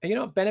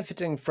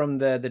benefiting from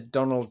the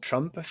Donald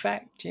Trump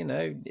effect?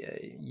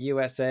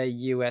 USA,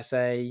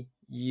 USA,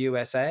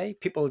 USA.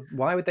 People,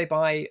 why would they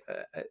buy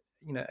a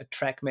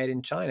Trek made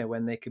in China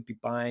when they could be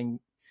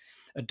buying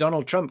a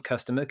Donald Trump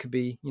customer could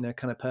be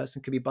kind of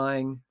person could be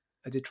buying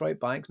a Detroit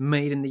bikes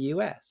made in the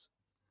US?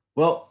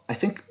 Well, I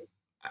think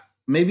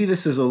maybe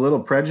this is a little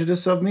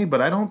prejudice of me,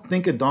 but I don't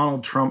think a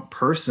Donald Trump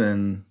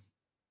person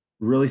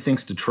really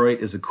thinks Detroit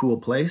is a cool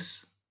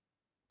place,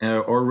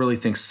 or really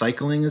thinks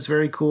cycling is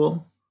very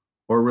cool,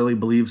 or really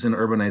believes in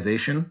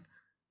urbanization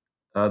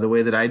the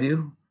way that I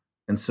do.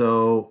 And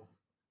so,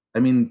 I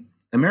mean,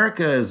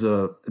 America is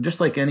just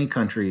like any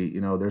country.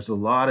 There's a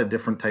lot of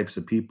different types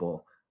of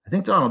people. I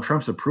think Donald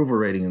Trump's approval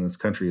rating in this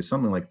country is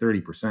something like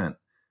 30%.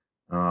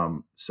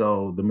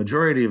 So the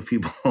majority of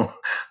people,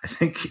 I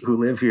think, who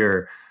live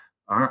here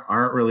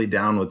aren't really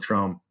down with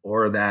Trump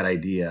or that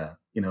idea.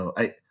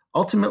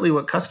 Ultimately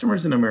what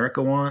customers in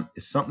America want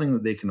is something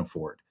that they can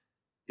afford.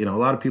 A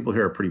lot of people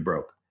here are pretty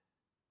broke,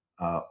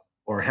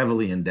 or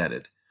heavily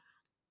indebted.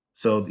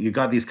 So you've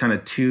got these kind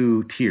of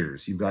two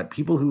tiers. You've got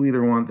people who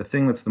either want the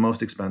thing that's the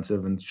most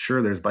expensive, and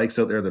sure, there's bikes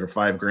out there that are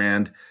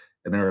 $5,000,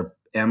 and there are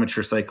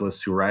amateur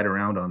cyclists who ride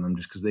around on them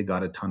just because they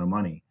got a ton of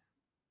money.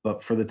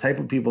 But for the type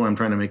of people I'm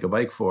trying to make a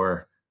bike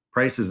for,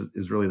 price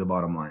is really the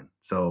bottom line.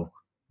 So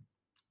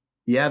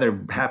yeah,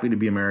 they're happy to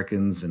be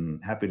Americans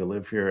and happy to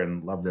live here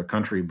and love their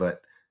country,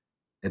 but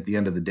at the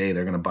end of the day,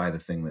 they're going to buy the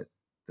thing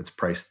that's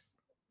priced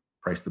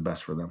the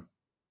best for them.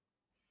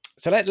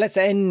 So let's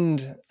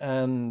end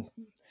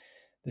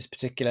this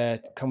particular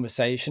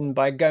conversation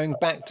by going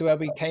back to where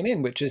we came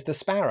in, which is the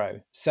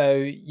Sparrow. So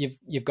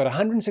you've got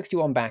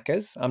 161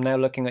 backers. I'm now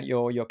looking at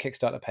your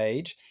Kickstarter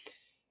page.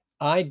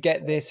 I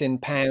get this in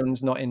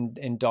pounds, not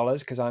in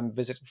dollars, because I'm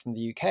visiting from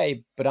the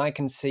UK. But I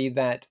can see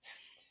that,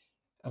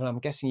 and I'm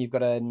guessing you've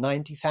got a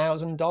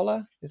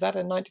 $90,000. Is that a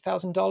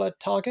 $90,000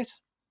 target?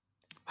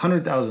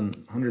 $100,000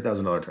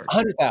 target.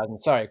 100,000.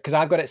 Sorry, because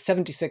I've got it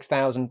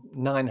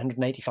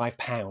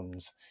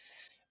 £76,985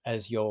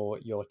 as your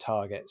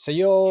target. So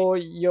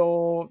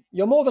you're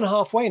more than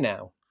halfway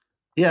now.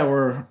 Yeah,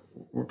 we're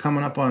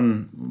coming up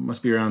on,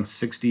 must be around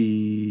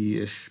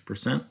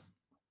 60-ish%.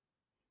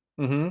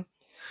 Mm-hmm.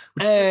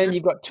 And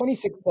you've got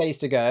 26 days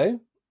to go.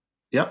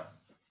 Yep.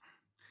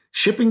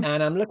 Shipping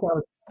And I'm looking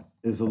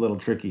is a little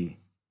tricky.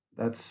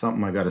 That's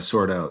something I got to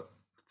sort out.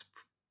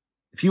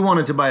 If you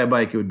wanted to buy a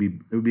bike, it would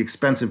be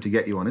expensive to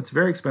get you one. It's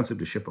very expensive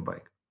to ship a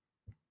bike.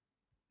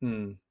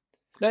 No,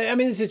 I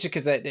mean, this is just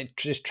because it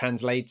just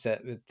translates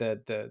it with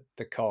the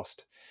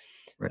cost.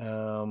 Right.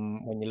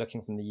 When you're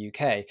looking from the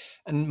UK.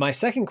 And my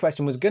second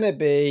question was going to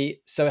be,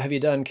 so have you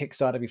done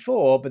Kickstarter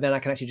before? But then I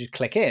can actually just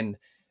click in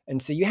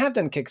and see you have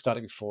done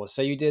Kickstarter before.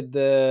 So you did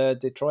the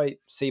Detroit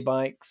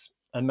C-Bikes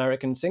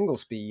American single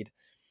speed,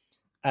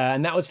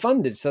 and that was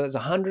funded. So it's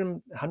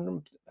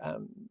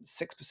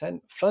 106%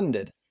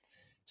 funded.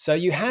 So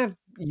you have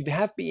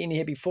been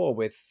here before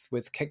with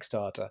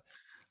Kickstarter.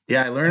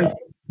 Yeah, I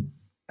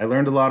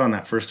learned a lot on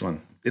that first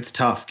one. It's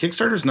tough.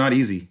 Kickstarter's not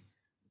easy.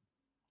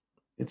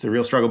 It's a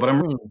real struggle, but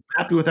I'm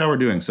happy with how we're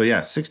doing. So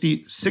yeah,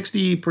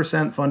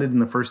 60% funded in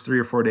the first 3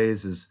 or 4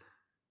 days is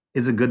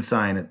a good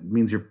sign. It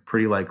means you're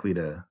pretty likely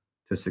to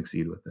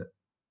succeed with it.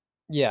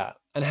 Yeah.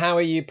 And how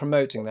are you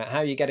promoting that? How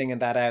are you getting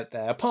that out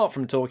there? Apart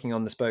from talking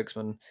on the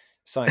Spokesman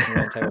Cycling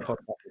Roundtable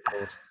podcast, of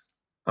course.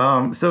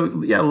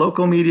 So yeah,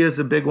 local media is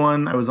a big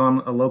one. I was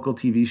on a local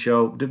TV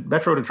show.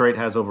 Metro Detroit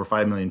has over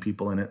 5 million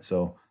people in it.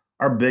 So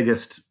our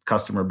biggest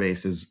customer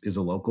base is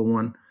a local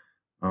one.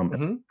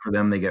 For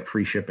them, they get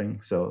free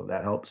shipping. So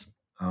that helps.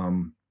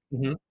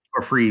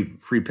 Or free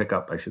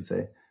pickup, I should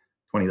say,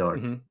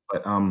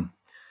 $20.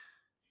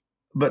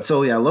 But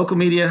so yeah, local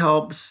media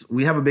helps.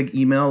 We have a big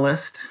email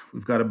list.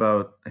 We've got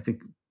about, I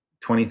think,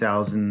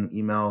 20,000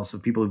 emails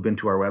of people who've been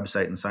to our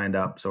website and signed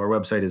up. So our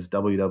website is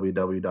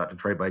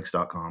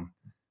www.detroitbikes.com.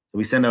 So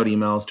we send out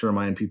emails to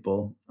remind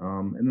people.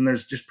 And then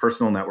there's just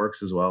personal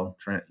networks as well.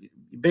 With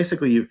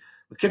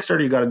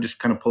Kickstarter, you got to just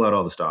kind of pull out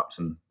all the stops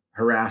and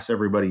harass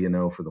everybody you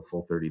know for the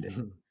full 30 days.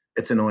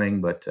 It's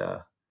annoying, but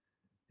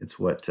it's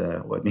what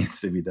needs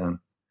to be done.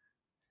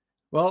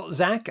 Well,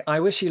 Zach, I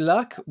wish you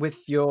luck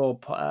with your,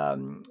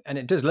 and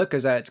it does look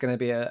as though it's going to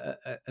be a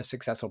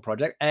successful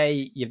project.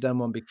 A, you've done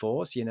one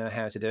before, so you know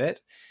how to do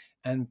it.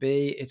 And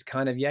B, it's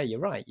kind of, yeah, you're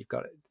right. You've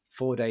got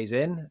 4 days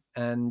in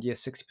and you're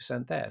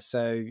 60% there.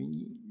 So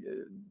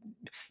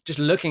just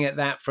looking at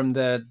that from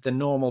the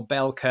normal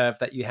bell curve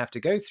that you have to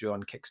go through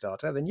on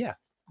Kickstarter, then yeah,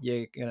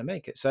 you're going to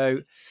make it. So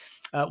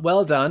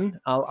well done.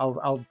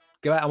 I'll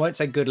go out. I won't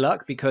say good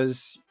luck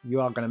because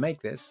you are going to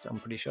make this, I'm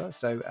pretty sure.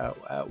 So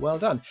well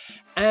done.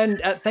 And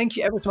thank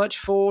you ever so much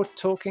for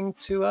talking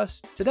to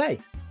us today.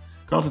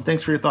 Carlton,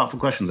 thanks for your thoughtful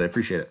questions. I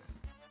appreciate it.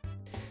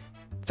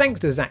 Thanks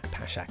to Zach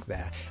Pashak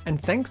there.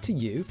 And thanks to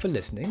you for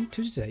listening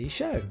to today's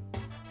show.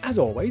 As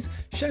always,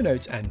 show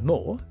notes and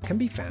more can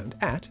be found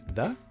at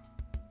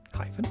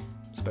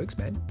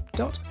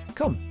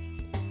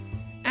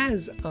the-spokesmen.com.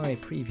 As I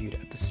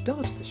previewed at the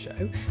start of the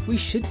show, we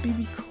should be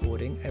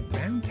recording a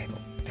roundtable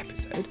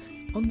episode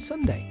on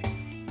Sunday.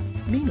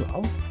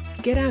 Meanwhile,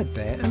 get out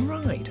there and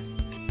ride.